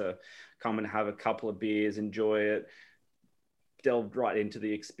able to come and have a couple of beers, enjoy it, delve right into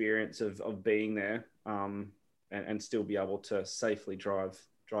the experience of being there, and still be able to safely drive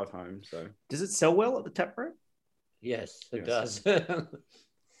home. So, does it sell well at the tap room? Yes, it Yes. does.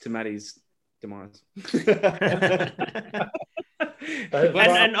 to Matty's demise.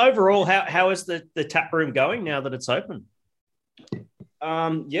 And overall, how is the tap room going now that it's open?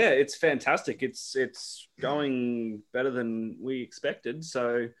 Yeah, it's fantastic. It's going better than we expected.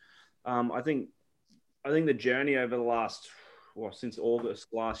 So, I think the journey over the last, since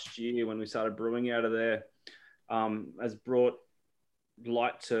August last year when we started brewing out of there, has brought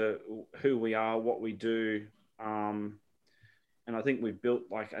light to who we are, what we do, I think we've built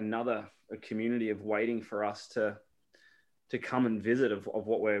like a community of waiting for us to come and visit of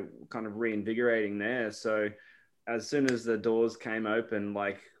what we're kind of reinvigorating there. So as soon as the doors came open,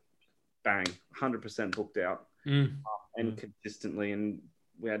 like bang, 100% booked out and consistently, and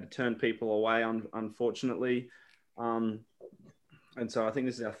we had to turn people away, unfortunately. And so I think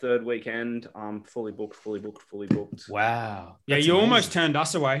this is our third weekend. Fully booked. Wow. Yeah, you almost turned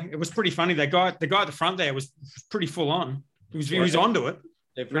us away. It was pretty funny. The guy at the front there was pretty full on. He was onto it.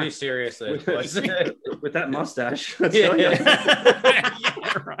 They're pretty serious there. With that mustache. Yeah,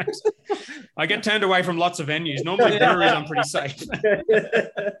 right. I get turned away from lots of venues. Normally breweries, I'm pretty safe.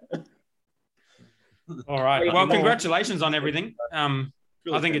 All right. Well, congratulations on everything. I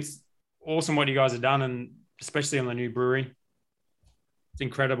think it's awesome what you guys have done, and especially on the new brewery. It's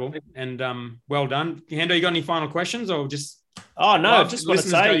incredible. And well done. Hendo, you got any final questions or just... Oh, no, I just want to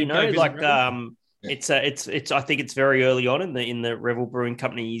say, it's I think it's very early on in the Revel Brewing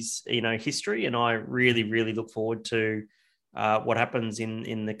Company's history, and I really, really look forward to what happens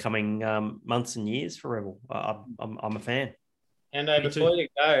in the coming months and years for Revel. I'm a fan. And before you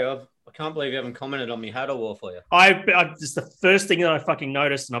go, I can't believe you haven't commented on me hat award for you. It's the first thing that I fucking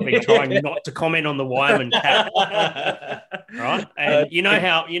noticed, and I've been trying not to comment on the Wyman cap. Right? And you know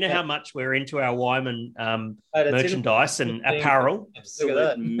how much we're into our Wyman merchandise and apparel. Look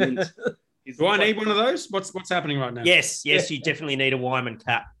at that. Do I need one of those? What's happening right now? Yes, you definitely need a Wyman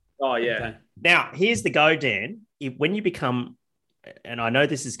cap. Oh, yeah. Okay. Now, here's the go, Dan. When you become, and I know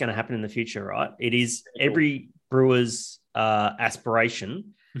this is going to happen in the future, right? It is every brewer's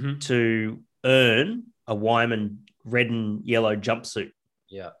aspiration to earn a Wyman red and yellow jumpsuit.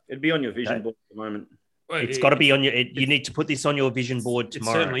 Yeah. It'd be on your vision board at the moment. It's got to be on you need to put this on your vision board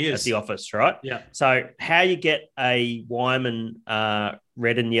tomorrow at the office, right? Yeah. So how you get a Wyman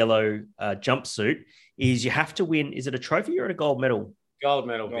red and yellow jumpsuit is you have to win. Is it a trophy or a gold medal? Gold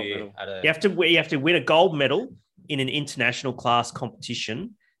medal beer. You have to win a gold medal in an international class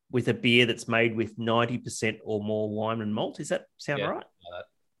competition with a beer that's made with 90% or more Wyman malt. Does that sound right?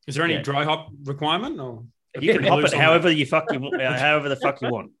 Is there any dry hop requirement or? You can hop it however the fuck you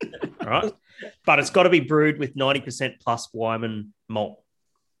want, right? But it's got to be brewed with 90% plus Wyman malt.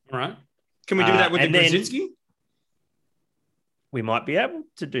 All right. Can we do that with the Grodziskie? We might be able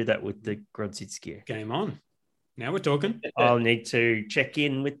to do that with the Grodziskie. Game on. Now we're talking. I'll need to check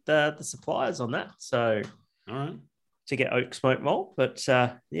in with the suppliers on that. So, all right, to get oak smoke malt, but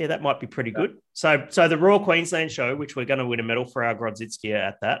that might be pretty good. So the Royal Queensland Show, which we're going to win a medal for our Grodziskie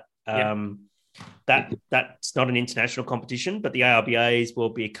at that. That's not an international competition, but the ARBA's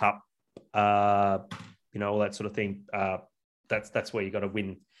World Beer Cup, all that sort of thing. That's where you got to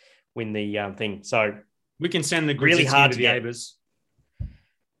win the thing. So we can send the really hard to the get. Abers.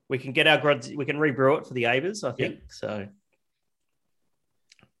 We can get we can rebrew it for the Abers, I think. Yep. So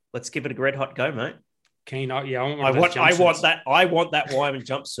let's give it a red hot go, mate. Keen, I want that Wyman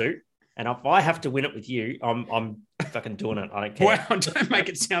jumpsuit, and if I have to win it with you, I'm fucking doing it. I don't care. Wow, don't make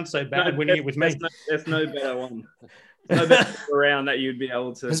it sound so bad winning it with me. There's no better one. No better around that you'd be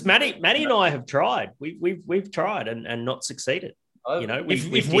able to. Because Matty and I have tried. We've tried and not succeeded.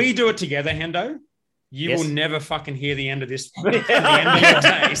 If we do it together, Hendo, you will never fucking hear the end of this. The end of your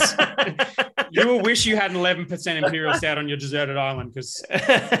days. You will wish you had an 11% Imperial Stout on your deserted island because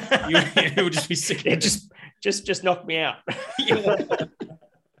it would just be sick. Yeah, just knock me out.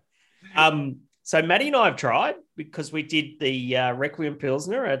 So Matty and I have tried because we did the Requiem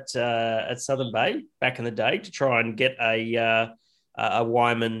Pilsner at Southern Bay back in the day to try and get a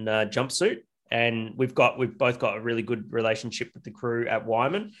Wyman jumpsuit. And we've both got a really good relationship with the crew at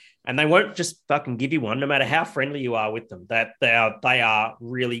Wyman, and they won't just fucking give you one, no matter how friendly you are with them. That they are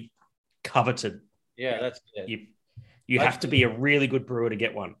really coveted. Yeah, that's good. You have to be a really good brewer to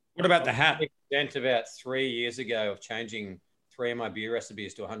get one. What about the hat? I spent about 3 years ago of changing 3 of my beer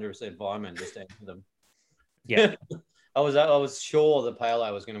recipes to 100% Wyman just to enter them. Yeah. I was sure the Pale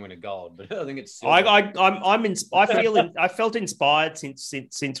Ale was going to win a gold, but I think it's. I felt inspired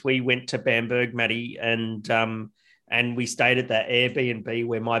since we went to Bamberg, Matty, and we stayed at that Airbnb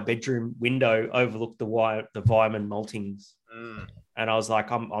where my bedroom window overlooked the Wyman maltings, and I was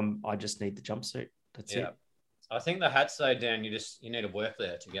like, I just need the jumpsuit. That's it. I think the hats though, Dan, you need to work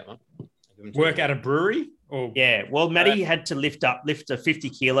there to get one. Work at a brewery, or well, Matty had to lift a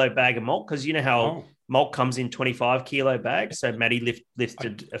 50-kilo bag of malt because you know how malt comes in 25-kilo bags. So Matty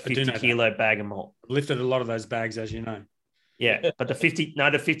lifted a 50-kilo bag of malt. Lifted a lot of those bags, as you know. Yeah, but the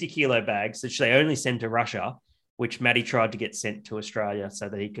 50-kilo bags, which they only send to Russia, which Matty tried to get sent to Australia so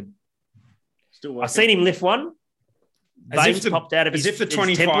that he could. Still working. I seen him lift one. Veins popped out of his. As if the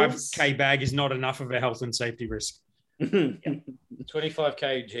 25K bag is not enough of a health and safety risk. 25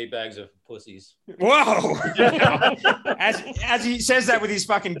 kg bags of pussies. Whoa! as he says that with his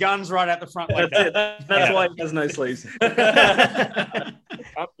fucking guns right out the front like that. That's why he has no sleeves.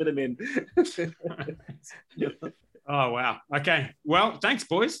 Can't fit him in. Oh, wow. Okay. Well, thanks,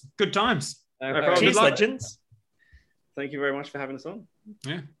 boys. Good times. Cheers, legends. Thank you very much for having us on.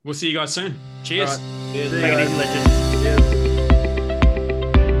 Yeah. We'll see you guys soon. Cheers. Right. Cheers, legends. Cheers.